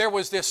 there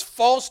was this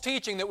false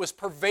teaching that was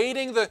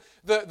pervading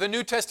the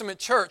New Testament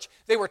church.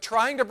 They were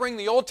trying to bring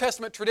the Old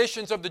Testament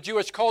traditions of the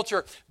Jewish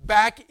culture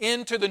back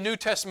into the New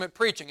Testament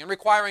preaching and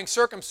requiring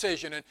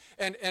circumcision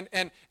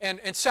and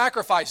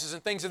sacrifices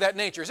and things of that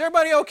nature. Is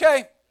everybody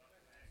okay?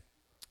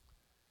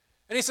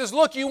 And he says,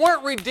 look, you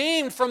weren't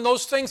redeemed from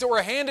those things that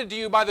were handed to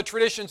you by the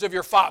traditions of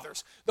your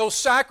fathers. Those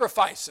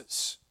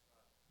sacrifices,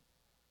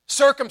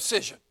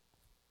 circumcision,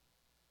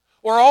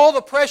 or all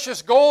the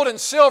precious gold and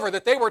silver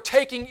that they were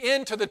taking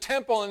into the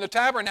temple and the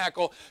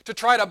tabernacle to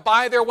try to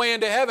buy their way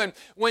into heaven,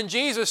 when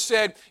Jesus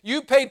said,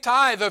 you paid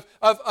tithe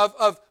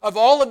of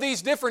all of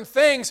these different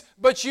things,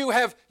 but you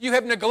have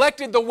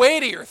neglected the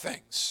weightier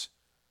things.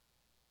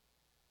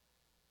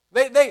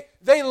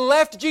 They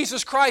left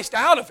Jesus Christ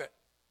out of it.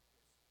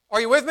 Are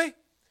you with me?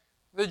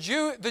 The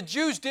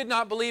Jews did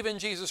not believe in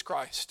Jesus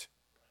Christ.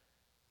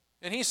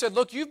 And he said,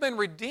 look, you've been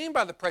redeemed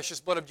by the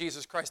precious blood of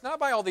Jesus Christ, not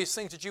by all these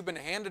things that you've been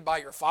handed by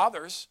your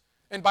fathers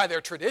and by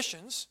their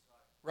traditions.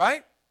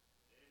 Right?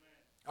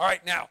 Amen. All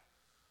right, now.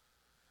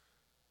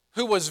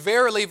 Who was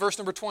verily, verse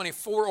number 20,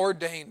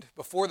 foreordained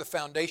before the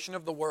foundation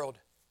of the world,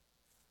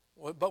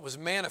 but was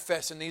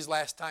manifest in these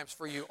last times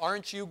for you.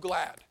 Aren't you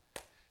glad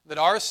that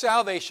our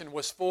salvation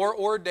was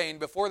foreordained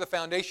before the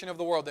foundation of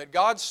the world, that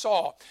God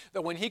saw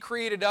that when He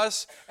created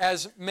us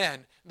as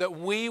men, that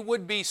we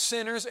would be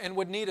sinners and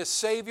would need a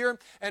Savior,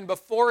 and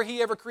before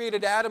He ever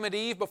created Adam and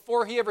Eve,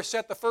 before He ever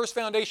set the first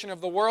foundation of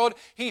the world,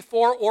 He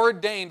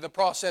foreordained the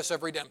process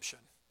of redemption.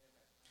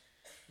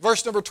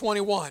 Verse number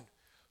 21,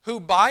 who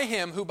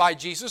by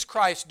Jesus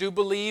Christ do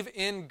believe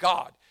in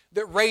God,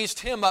 that raised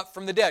Him up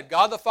from the dead.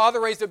 God the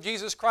Father raised up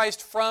Jesus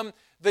Christ from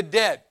the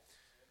dead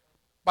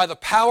by the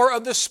power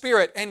of the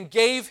Spirit, and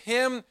gave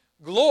Him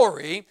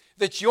glory,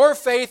 that your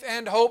faith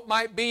and hope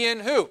might be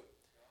in who?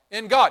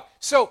 In God.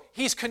 So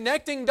he's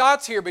connecting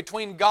dots here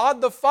between God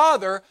the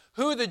Father,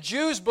 who the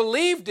Jews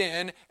believed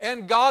in,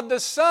 and God the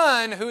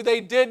Son, who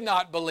they did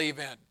not believe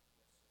in.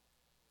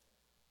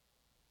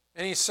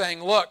 And he's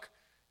saying, look,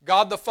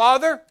 God the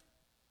Father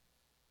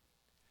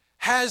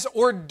has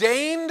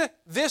ordained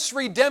this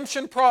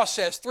redemption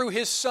process through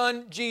His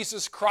Son,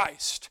 Jesus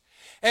Christ.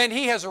 And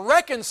He has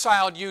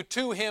reconciled you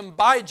to Him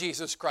by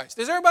Jesus Christ.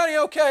 Is everybody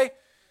okay?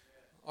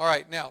 All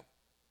right, now,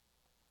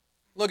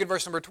 look at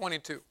verse number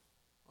 22.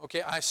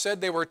 Okay, I said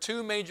there were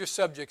two major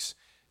subjects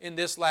in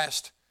this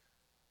last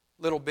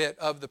little bit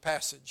of the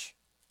passage.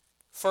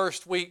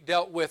 First, we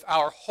dealt with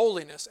our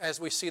holiness as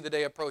we see the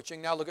day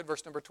approaching. Now look at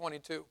verse number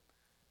 22.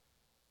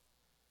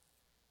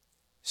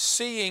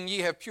 Seeing ye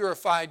have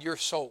purified your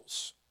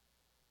souls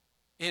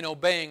in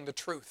obeying the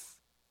truth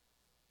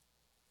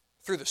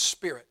through the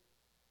Spirit.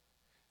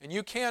 And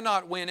you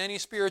cannot win any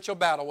spiritual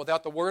battle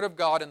without the Word of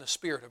God and the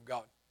Spirit of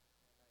God.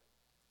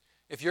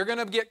 If you're going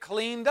to get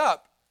cleaned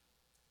up,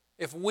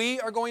 if we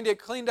are going to get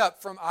cleaned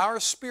up from our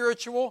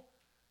spiritual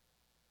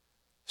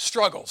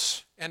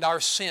struggles and our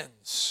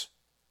sins,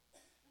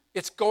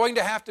 it's going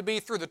to have to be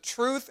through the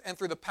truth and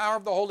through the power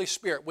of the Holy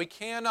Spirit. We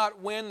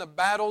cannot win the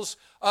battles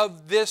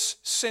of this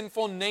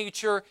sinful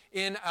nature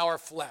in our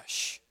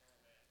flesh.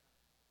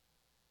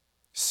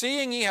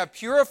 Seeing ye have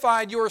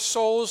purified your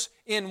souls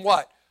in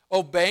what?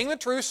 Obeying the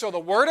truth. So the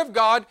Word of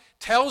God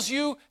tells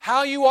you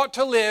how you ought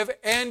to live,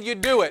 and you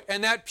do it,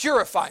 and that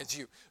purifies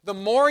you. The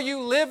more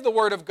you live the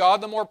Word of God,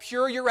 the more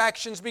pure your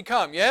actions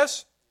become.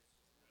 Yes?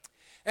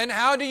 And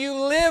how do you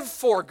live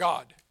for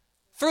God?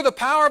 through the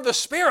power of the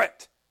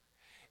Spirit.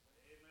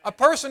 A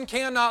person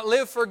cannot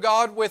live for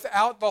God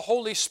without the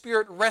Holy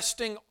Spirit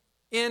resting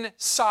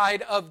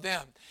inside of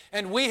them.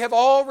 And we have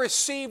all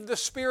received the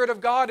Spirit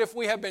of God if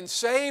we have been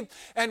saved,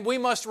 and we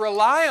must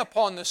rely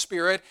upon the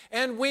Spirit,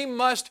 and we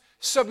must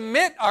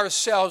submit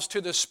ourselves to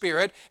the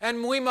Spirit,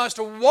 and we must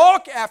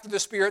walk after the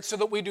Spirit so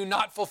that we do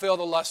not fulfill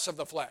the lusts of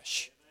the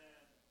flesh.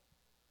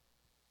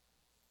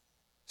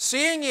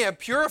 Seeing ye have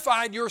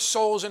purified your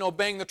souls in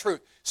obeying the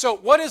truth. So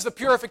what is the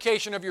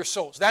purification of your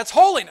souls? That's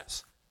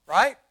holiness,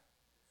 right?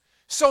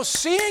 So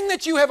seeing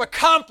that you have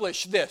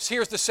accomplished this,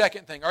 here's the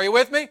second thing. Are you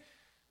with me?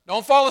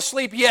 Don't fall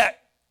asleep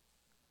yet.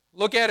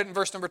 Look at it in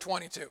verse number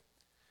 22.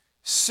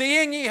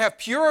 Seeing ye have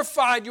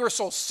purified your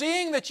souls,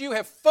 seeing that you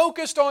have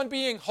focused on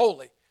being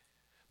holy,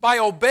 by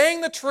obeying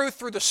the truth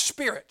through the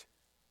Spirit,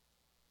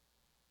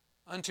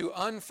 unto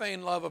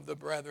unfeigned love of the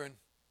brethren,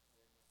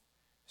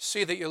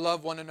 see that you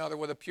love one another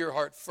with a pure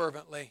heart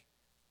fervently.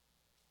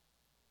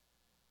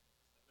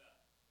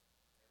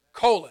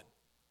 Colon.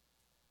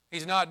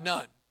 He's not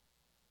done.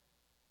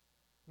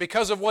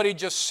 Because of what he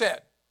just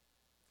said.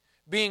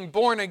 Being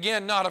born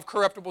again, not of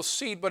corruptible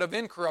seed, but of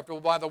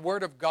incorruptible, by the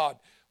word of God,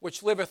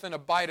 which liveth and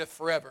abideth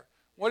forever.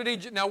 What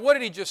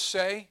did he just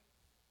say?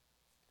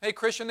 Hey,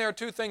 Christian, there are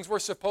two things we're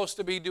supposed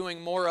to be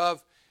doing more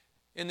of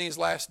in these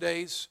last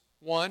days.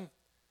 One,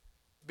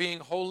 being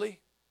holy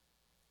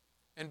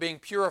and being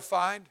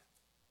purified,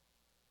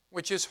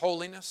 which is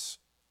holiness.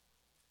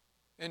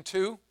 And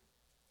two,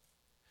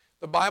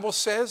 the Bible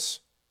says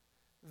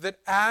that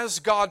as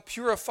God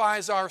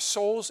purifies our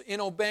souls in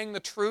obeying the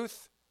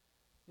truth,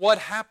 what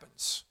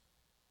happens?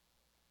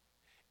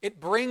 It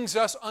brings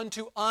us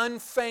unto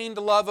unfeigned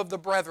love of the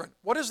brethren.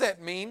 What does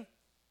that mean?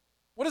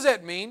 What does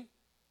that mean?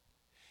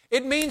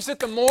 It means that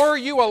the more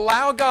you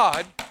allow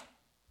God, I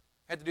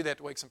had to do that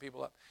to wake some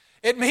people up.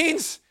 It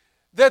means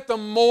that the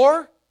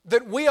more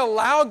that we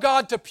allow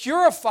God to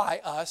purify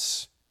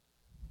us,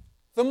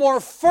 the more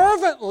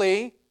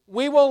fervently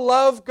we will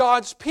love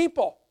God's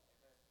people.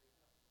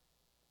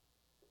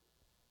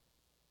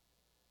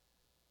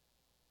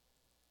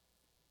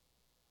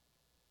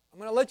 I'm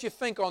going to let you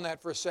think on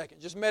that for a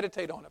second. Just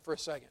meditate on it for a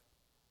second.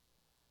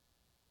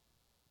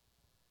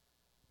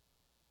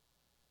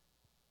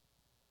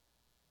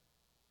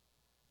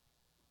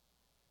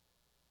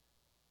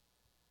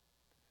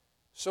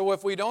 So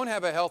if we don't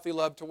have a healthy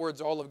love towards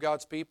all of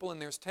God's people,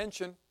 and there's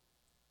tension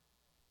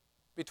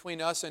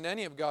between us and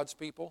any of God's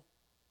people,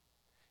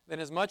 then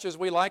as much as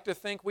we like to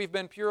think we've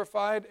been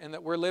purified and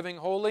that we're living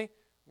holy,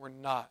 we're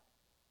not.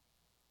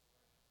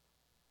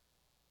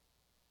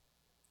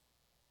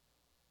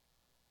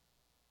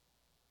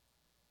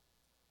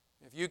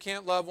 If you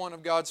can't love one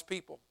of God's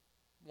people,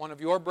 one of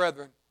your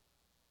brethren,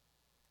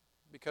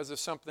 because of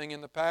something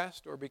in the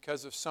past or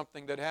because of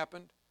something that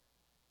happened,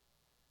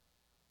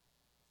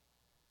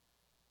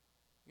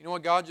 you know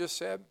what God just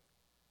said?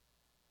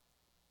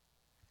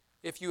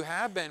 If you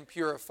have been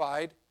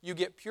purified, you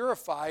get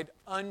purified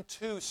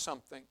unto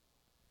something.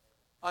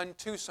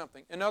 Unto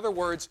something. In other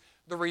words,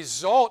 the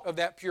result of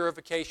that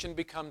purification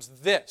becomes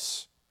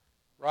this,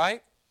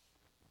 right?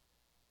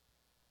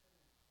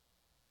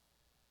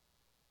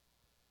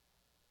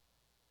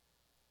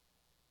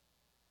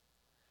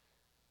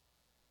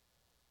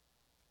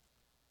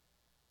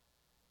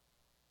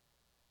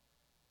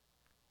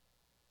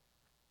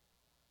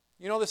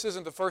 You know, this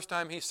isn't the first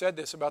time he said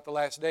this about the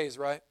last days,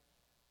 right?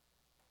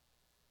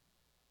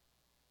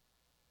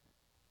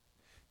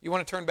 You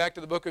want to turn back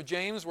to the book of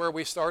James where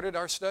we started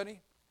our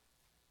study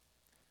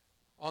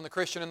on the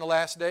Christian in the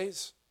last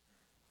days?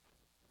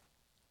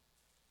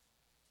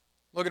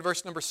 Look at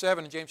verse number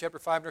 7 in James chapter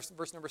 5,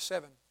 verse number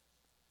 7.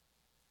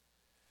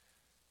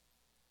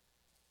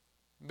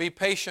 Be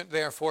patient,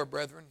 therefore,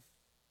 brethren,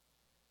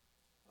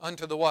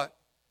 unto the what?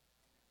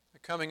 The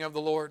coming of the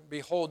Lord.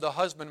 Behold, the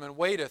husbandman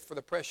waiteth for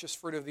the precious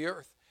fruit of the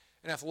earth,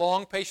 and hath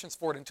long patience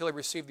for it until he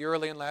receive the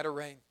early and latter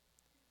rain.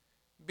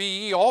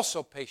 Be ye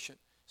also patient.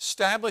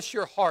 Establish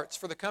your hearts,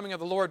 for the coming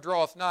of the Lord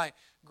draweth nigh.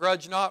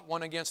 Grudge not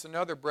one against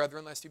another,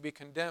 brethren, lest ye be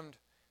condemned.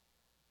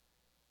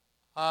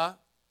 Behold,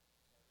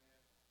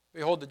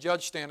 the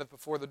judge standeth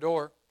before the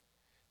door.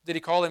 Did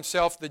he call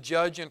himself the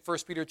judge in 1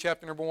 Peter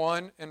chapter number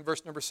 1 and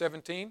verse number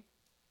 17?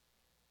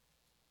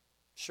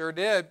 Sure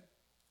did.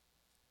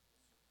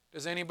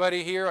 Does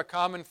anybody hear a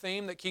common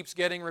theme that keeps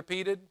getting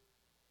repeated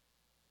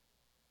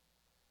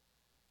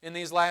in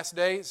these last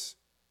days?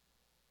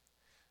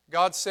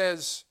 God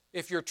says,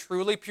 if you're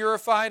truly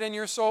purified in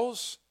your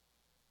souls,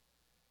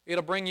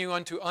 it'll bring you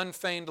unto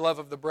unfeigned love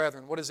of the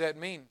brethren. What does that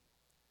mean?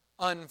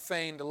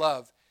 Unfeigned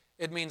love.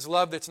 It means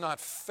love that's not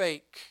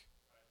fake.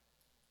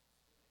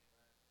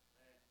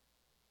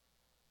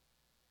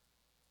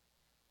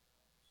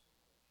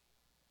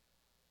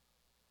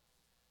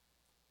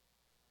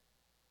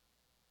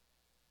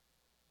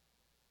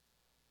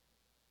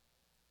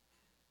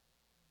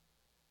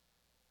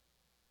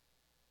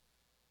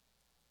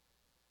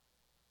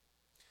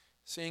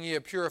 Seeing ye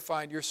have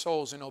purified your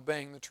souls in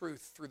obeying the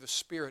truth through the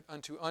Spirit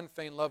unto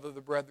unfeigned love of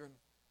the brethren.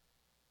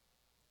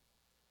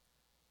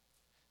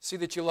 See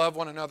that you love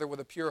one another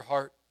with a pure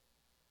heart,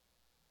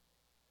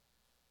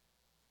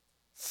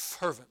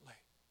 fervently.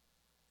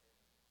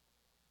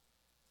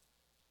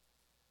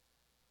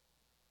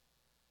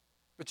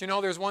 But you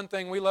know, there's one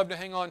thing we love to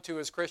hang on to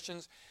as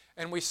Christians,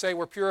 and we say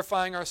we're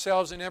purifying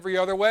ourselves in every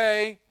other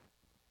way.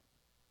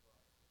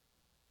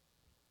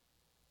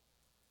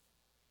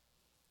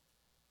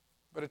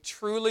 But a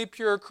truly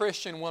pure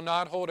Christian will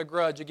not hold a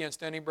grudge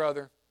against any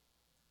brother.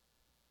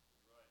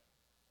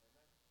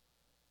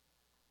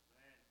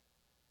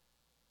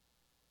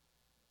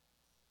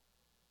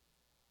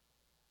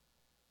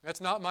 That's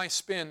not my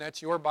spin,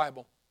 that's your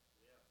Bible.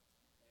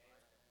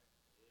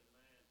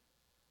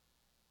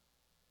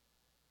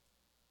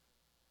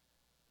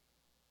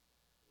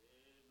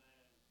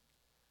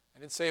 I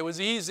didn't say it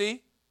was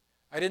easy.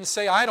 I didn't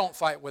say I don't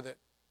fight with it.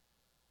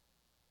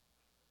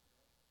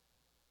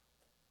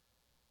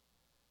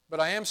 But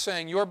I am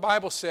saying your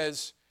Bible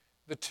says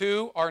the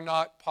two are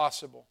not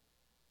possible.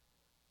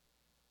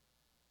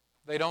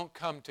 They don't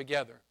come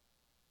together.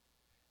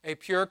 A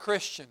pure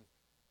Christian,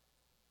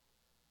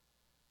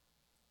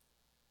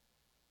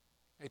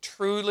 a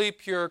truly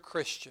pure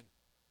Christian,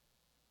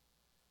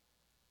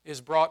 is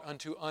brought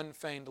unto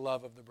unfeigned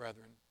love of the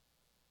brethren.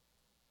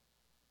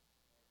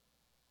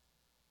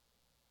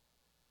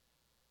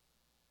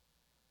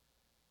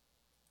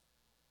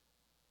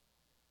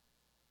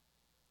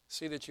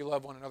 See that you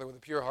love one another with a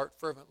pure heart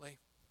fervently.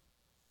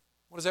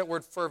 What does that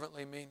word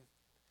fervently mean?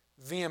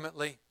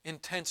 Vehemently,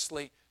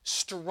 intensely,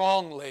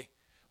 strongly.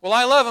 Well,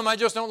 I love them, I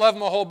just don't love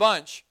them a whole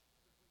bunch.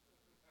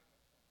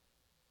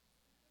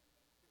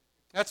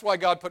 That's why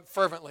God put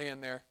fervently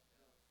in there.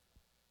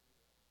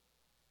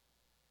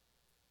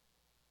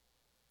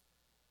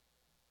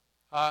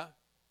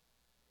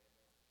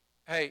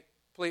 Hey,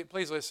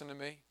 please listen to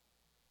me.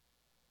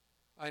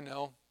 I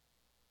know.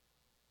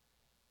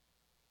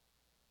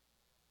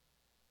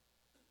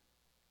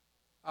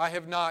 I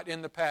have not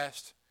in the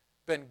past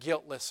been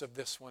guiltless of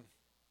this one.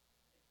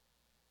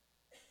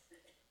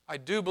 I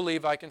do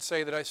believe I can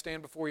say that I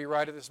stand before you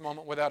right at this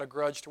moment without a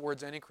grudge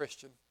towards any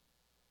Christian.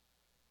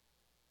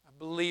 I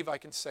believe I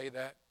can say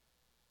that.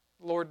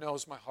 The Lord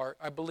knows my heart.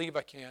 I believe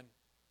I can.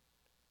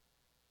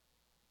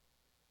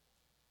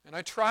 And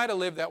I try to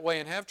live that way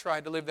and have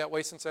tried to live that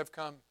way since I've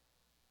come.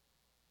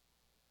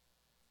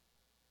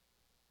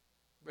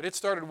 But it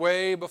started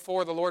way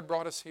before the Lord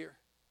brought us here.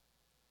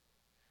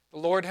 The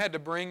Lord had to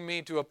bring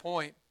me to a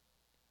point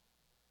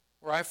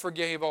where I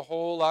forgave a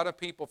whole lot of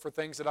people for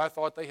things that I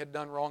thought they had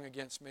done wrong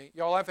against me.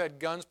 Y'all, I've had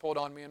guns pulled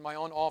on me in my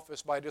own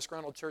office by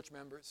disgruntled church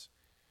members.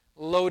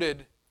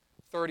 Loaded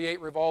 .38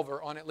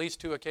 revolver on at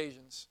least 2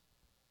 occasions.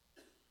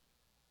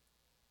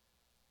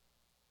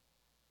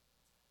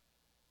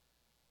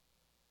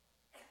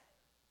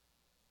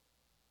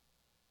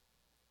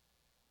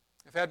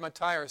 I've had my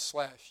tires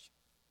slashed.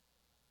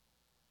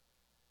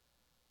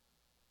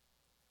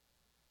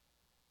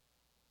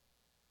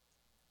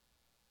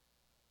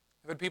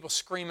 I've had people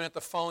screaming at the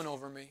phone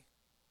over me,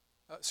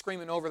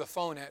 screaming over the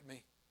phone at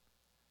me.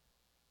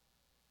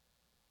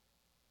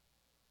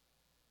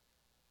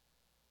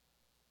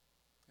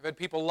 I've had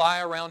people lie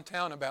around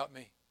town about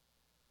me.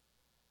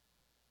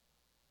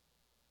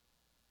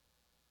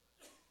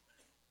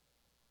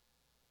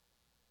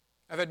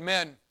 I've had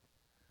men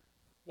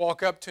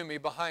walk up to me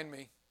behind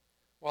me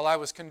while I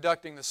was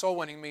conducting the soul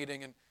winning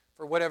meeting, and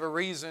for whatever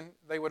reason,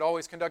 they would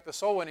always conduct the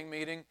soul winning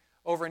meeting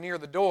over near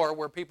the door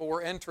where people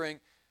were entering,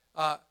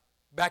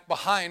 back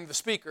behind the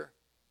speaker.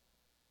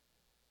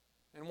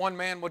 And one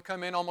man would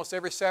come in almost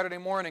every Saturday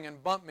morning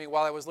and bump me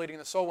while I was leading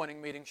the soul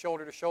winning meeting,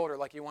 shoulder to shoulder,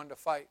 like he wanted to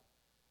fight.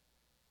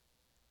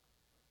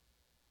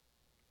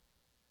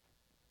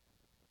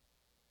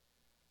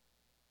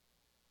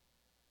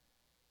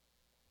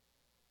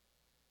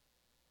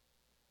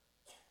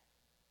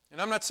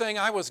 And I'm not saying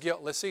I was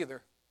guiltless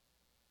either.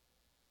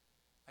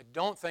 I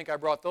don't think I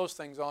brought those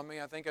things on me.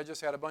 I think I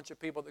just had a bunch of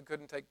people that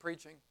couldn't take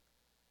preaching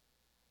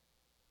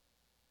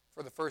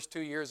for the first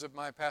 2 years of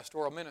my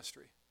pastoral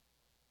ministry.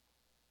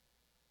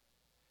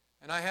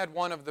 And I had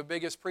one of the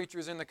biggest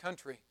preachers in the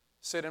country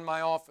sit in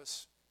my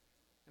office.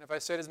 And if I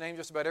said his name,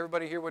 just about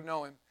everybody here would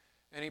know him.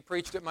 And he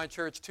preached at my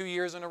church 2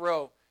 years in a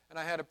row. And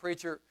I had a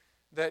preacher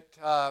that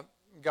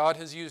God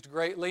has used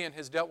greatly and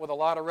has dealt with a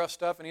lot of rough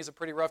stuff, and he's a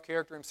pretty rough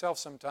character himself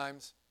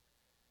sometimes,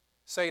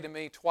 say to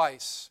me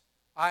twice,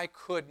 "I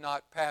could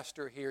not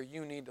pastor here.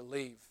 You need to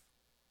leave.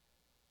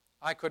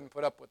 I couldn't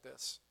put up with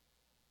this."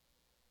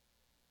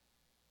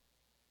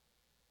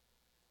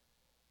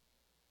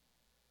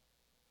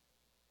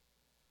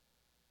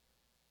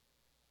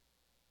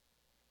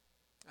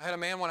 I had a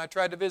man when I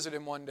tried to visit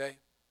him one day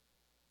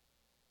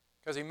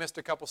because he missed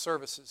a couple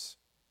services.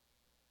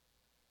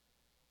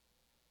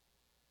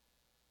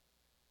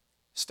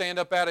 Stand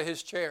up out of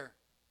his chair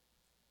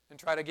and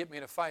try to get me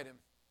to fight him,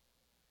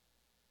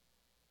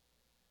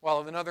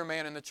 while another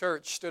man in the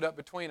church stood up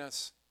between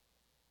us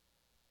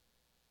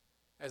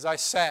as I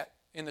sat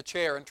in the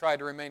chair and tried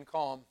to remain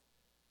calm,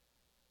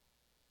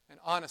 and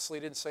honestly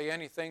didn't say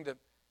anything to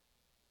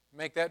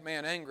make that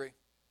man angry.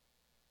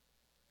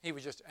 He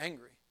was just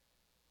angry.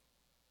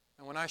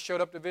 And when I showed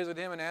up to visit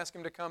him and asked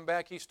him to come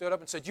back, he stood up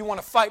and said, "You want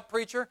to fight,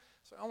 preacher?"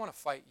 I said, "I want to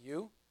fight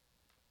you.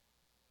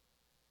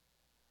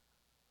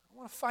 I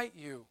want to fight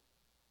you.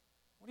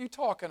 What are you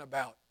talking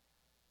about?"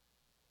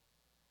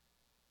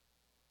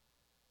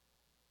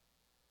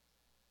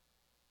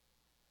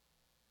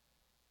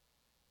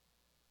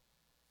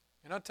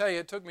 And I'll tell you,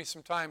 it took me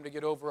some time to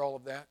get over all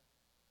of that.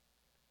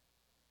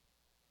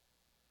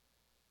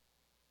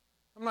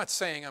 I'm not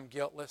saying I'm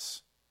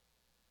guiltless.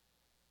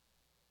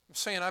 I'm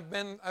saying I've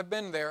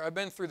been there. I've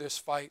been through this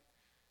fight,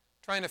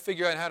 trying to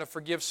figure out how to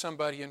forgive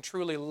somebody and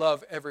truly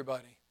love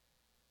everybody.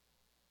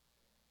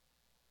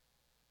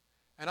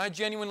 And I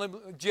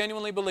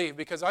genuinely believe,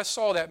 because I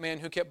saw that man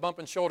who kept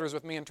bumping shoulders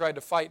with me and tried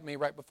to fight me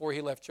right before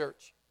he left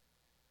church.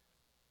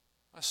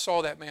 I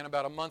saw that man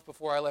about a month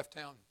before I left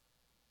town.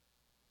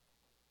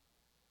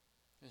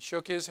 And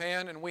shook his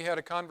hand, and we had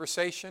a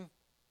conversation,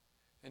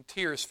 and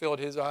tears filled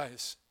his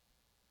eyes.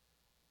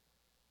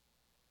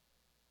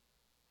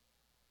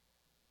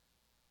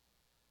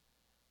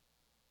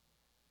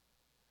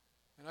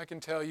 And I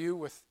can tell you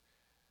with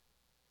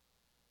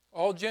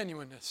all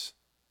genuineness,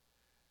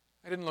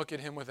 I didn't look at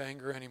him with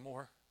anger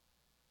anymore.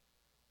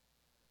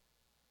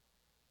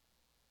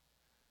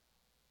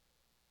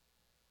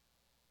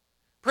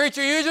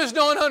 "Preacher, you just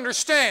don't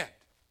understand."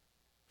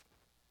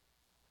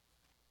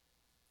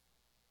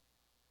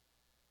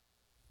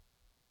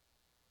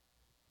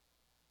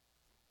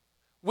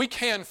 We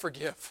can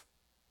forgive.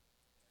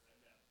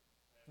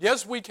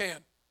 Yes, we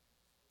can.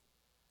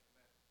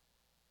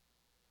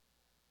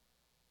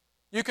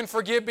 You can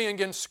forgive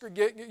being screamed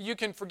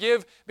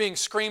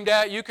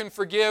at. You can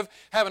forgive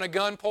having a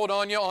gun pulled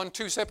on you on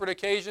 2 separate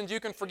occasions. You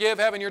can forgive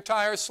having your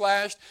tires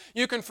slashed.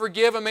 You can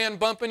forgive a man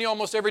bumping you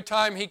almost every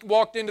time he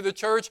walked into the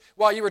church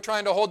while you were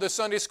trying to hold the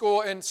Sunday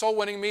school and soul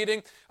winning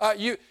meeting.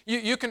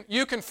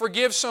 You can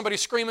forgive somebody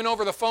screaming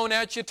over the phone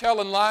at you,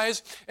 telling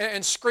lies,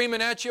 and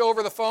screaming at you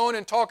over the phone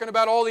and talking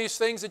about all these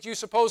things that you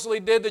supposedly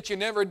did that you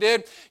never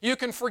did. You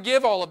can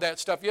forgive all of that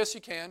stuff. Yes,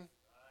 you can.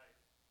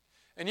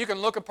 And you can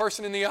look a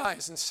person in the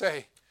eyes and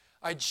say,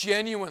 "I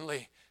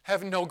genuinely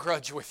have no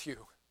grudge with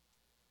you."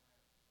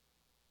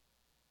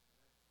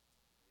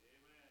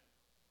 Amen.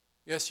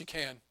 Yes, you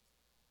can.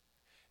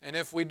 And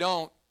if we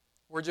don't,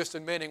 we're just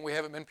admitting we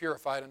haven't been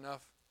purified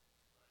enough.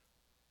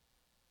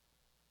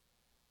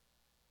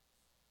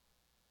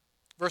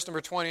 Verse number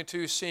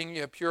 22, "Seeing ye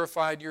have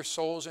purified your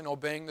souls in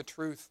obeying the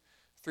truth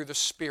through the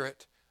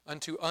Spirit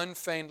unto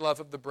unfeigned love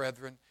of the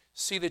brethren,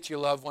 see that ye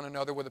love one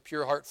another with a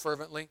pure heart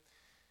fervently."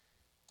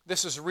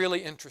 This is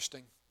really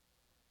interesting.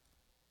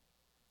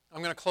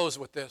 I'm going to close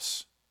with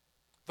this.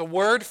 The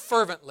word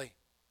fervently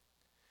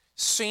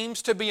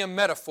seems to be a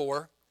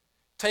metaphor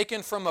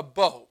taken from a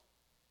bow,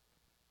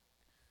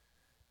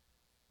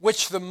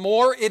 which the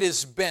more it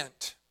is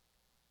bent,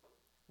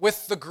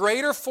 with the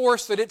greater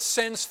force that it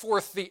sends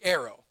forth the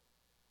arrow.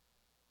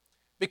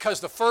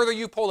 Because the further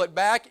you pull it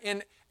back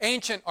in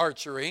ancient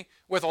archery,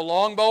 with a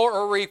long bow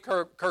or a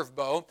recurve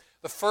bow,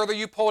 the further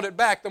you pulled it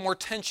back, the more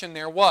tension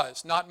there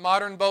was. Not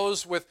modern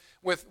bows with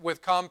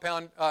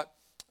compound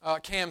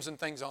cams and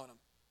things on them.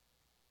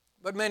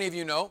 But many of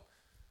you know.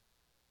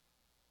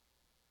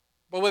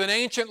 But with an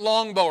ancient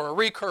long bow or a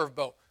recurve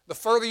bow, the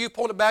further you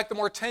pulled it back, the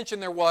more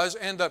tension there was,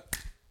 and the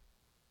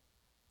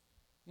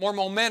more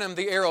momentum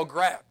the arrow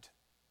grabbed.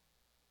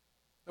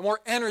 The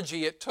more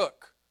energy it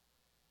took.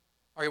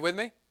 Are you with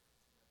me?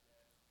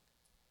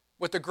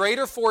 With the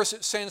greater force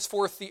it sends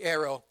forth the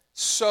arrow,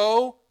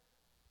 so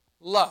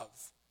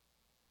love.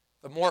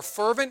 The more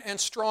fervent and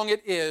strong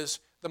it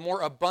is, the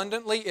more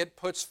abundantly it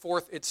puts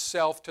forth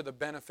itself to the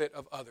benefit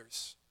of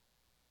others.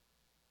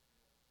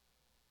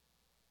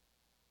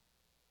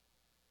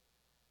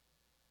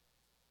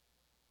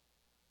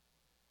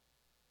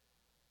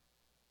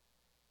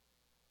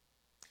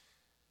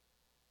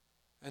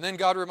 And then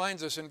God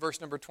reminds us in verse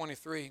number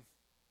 23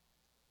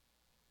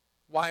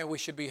 why we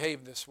should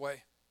behave this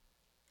way.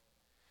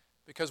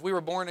 Because we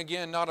were born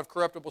again, not of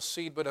corruptible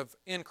seed, but of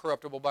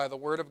incorruptible by the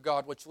word of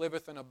God, which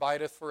liveth and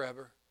abideth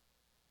forever.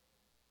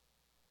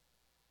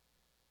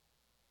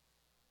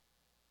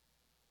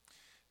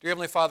 Dear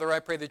Heavenly Father, I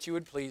pray that you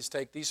would please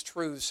take these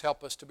truths,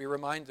 help us to be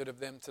reminded of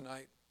them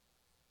tonight.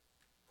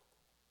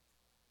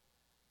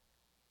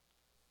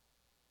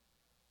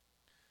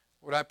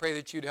 Lord, I pray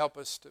that you'd help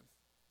us to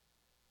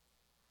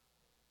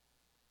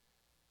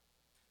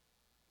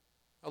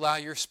allow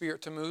your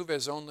Spirit to move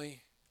as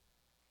only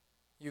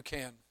you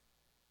can.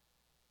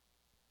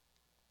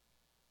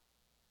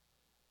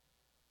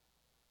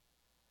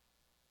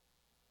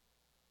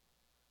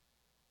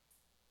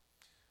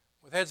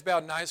 With heads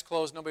bowed and eyes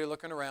closed, nobody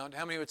looking around,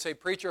 how many would say,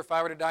 "Preacher, if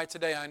I were to die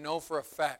today, I know for a fact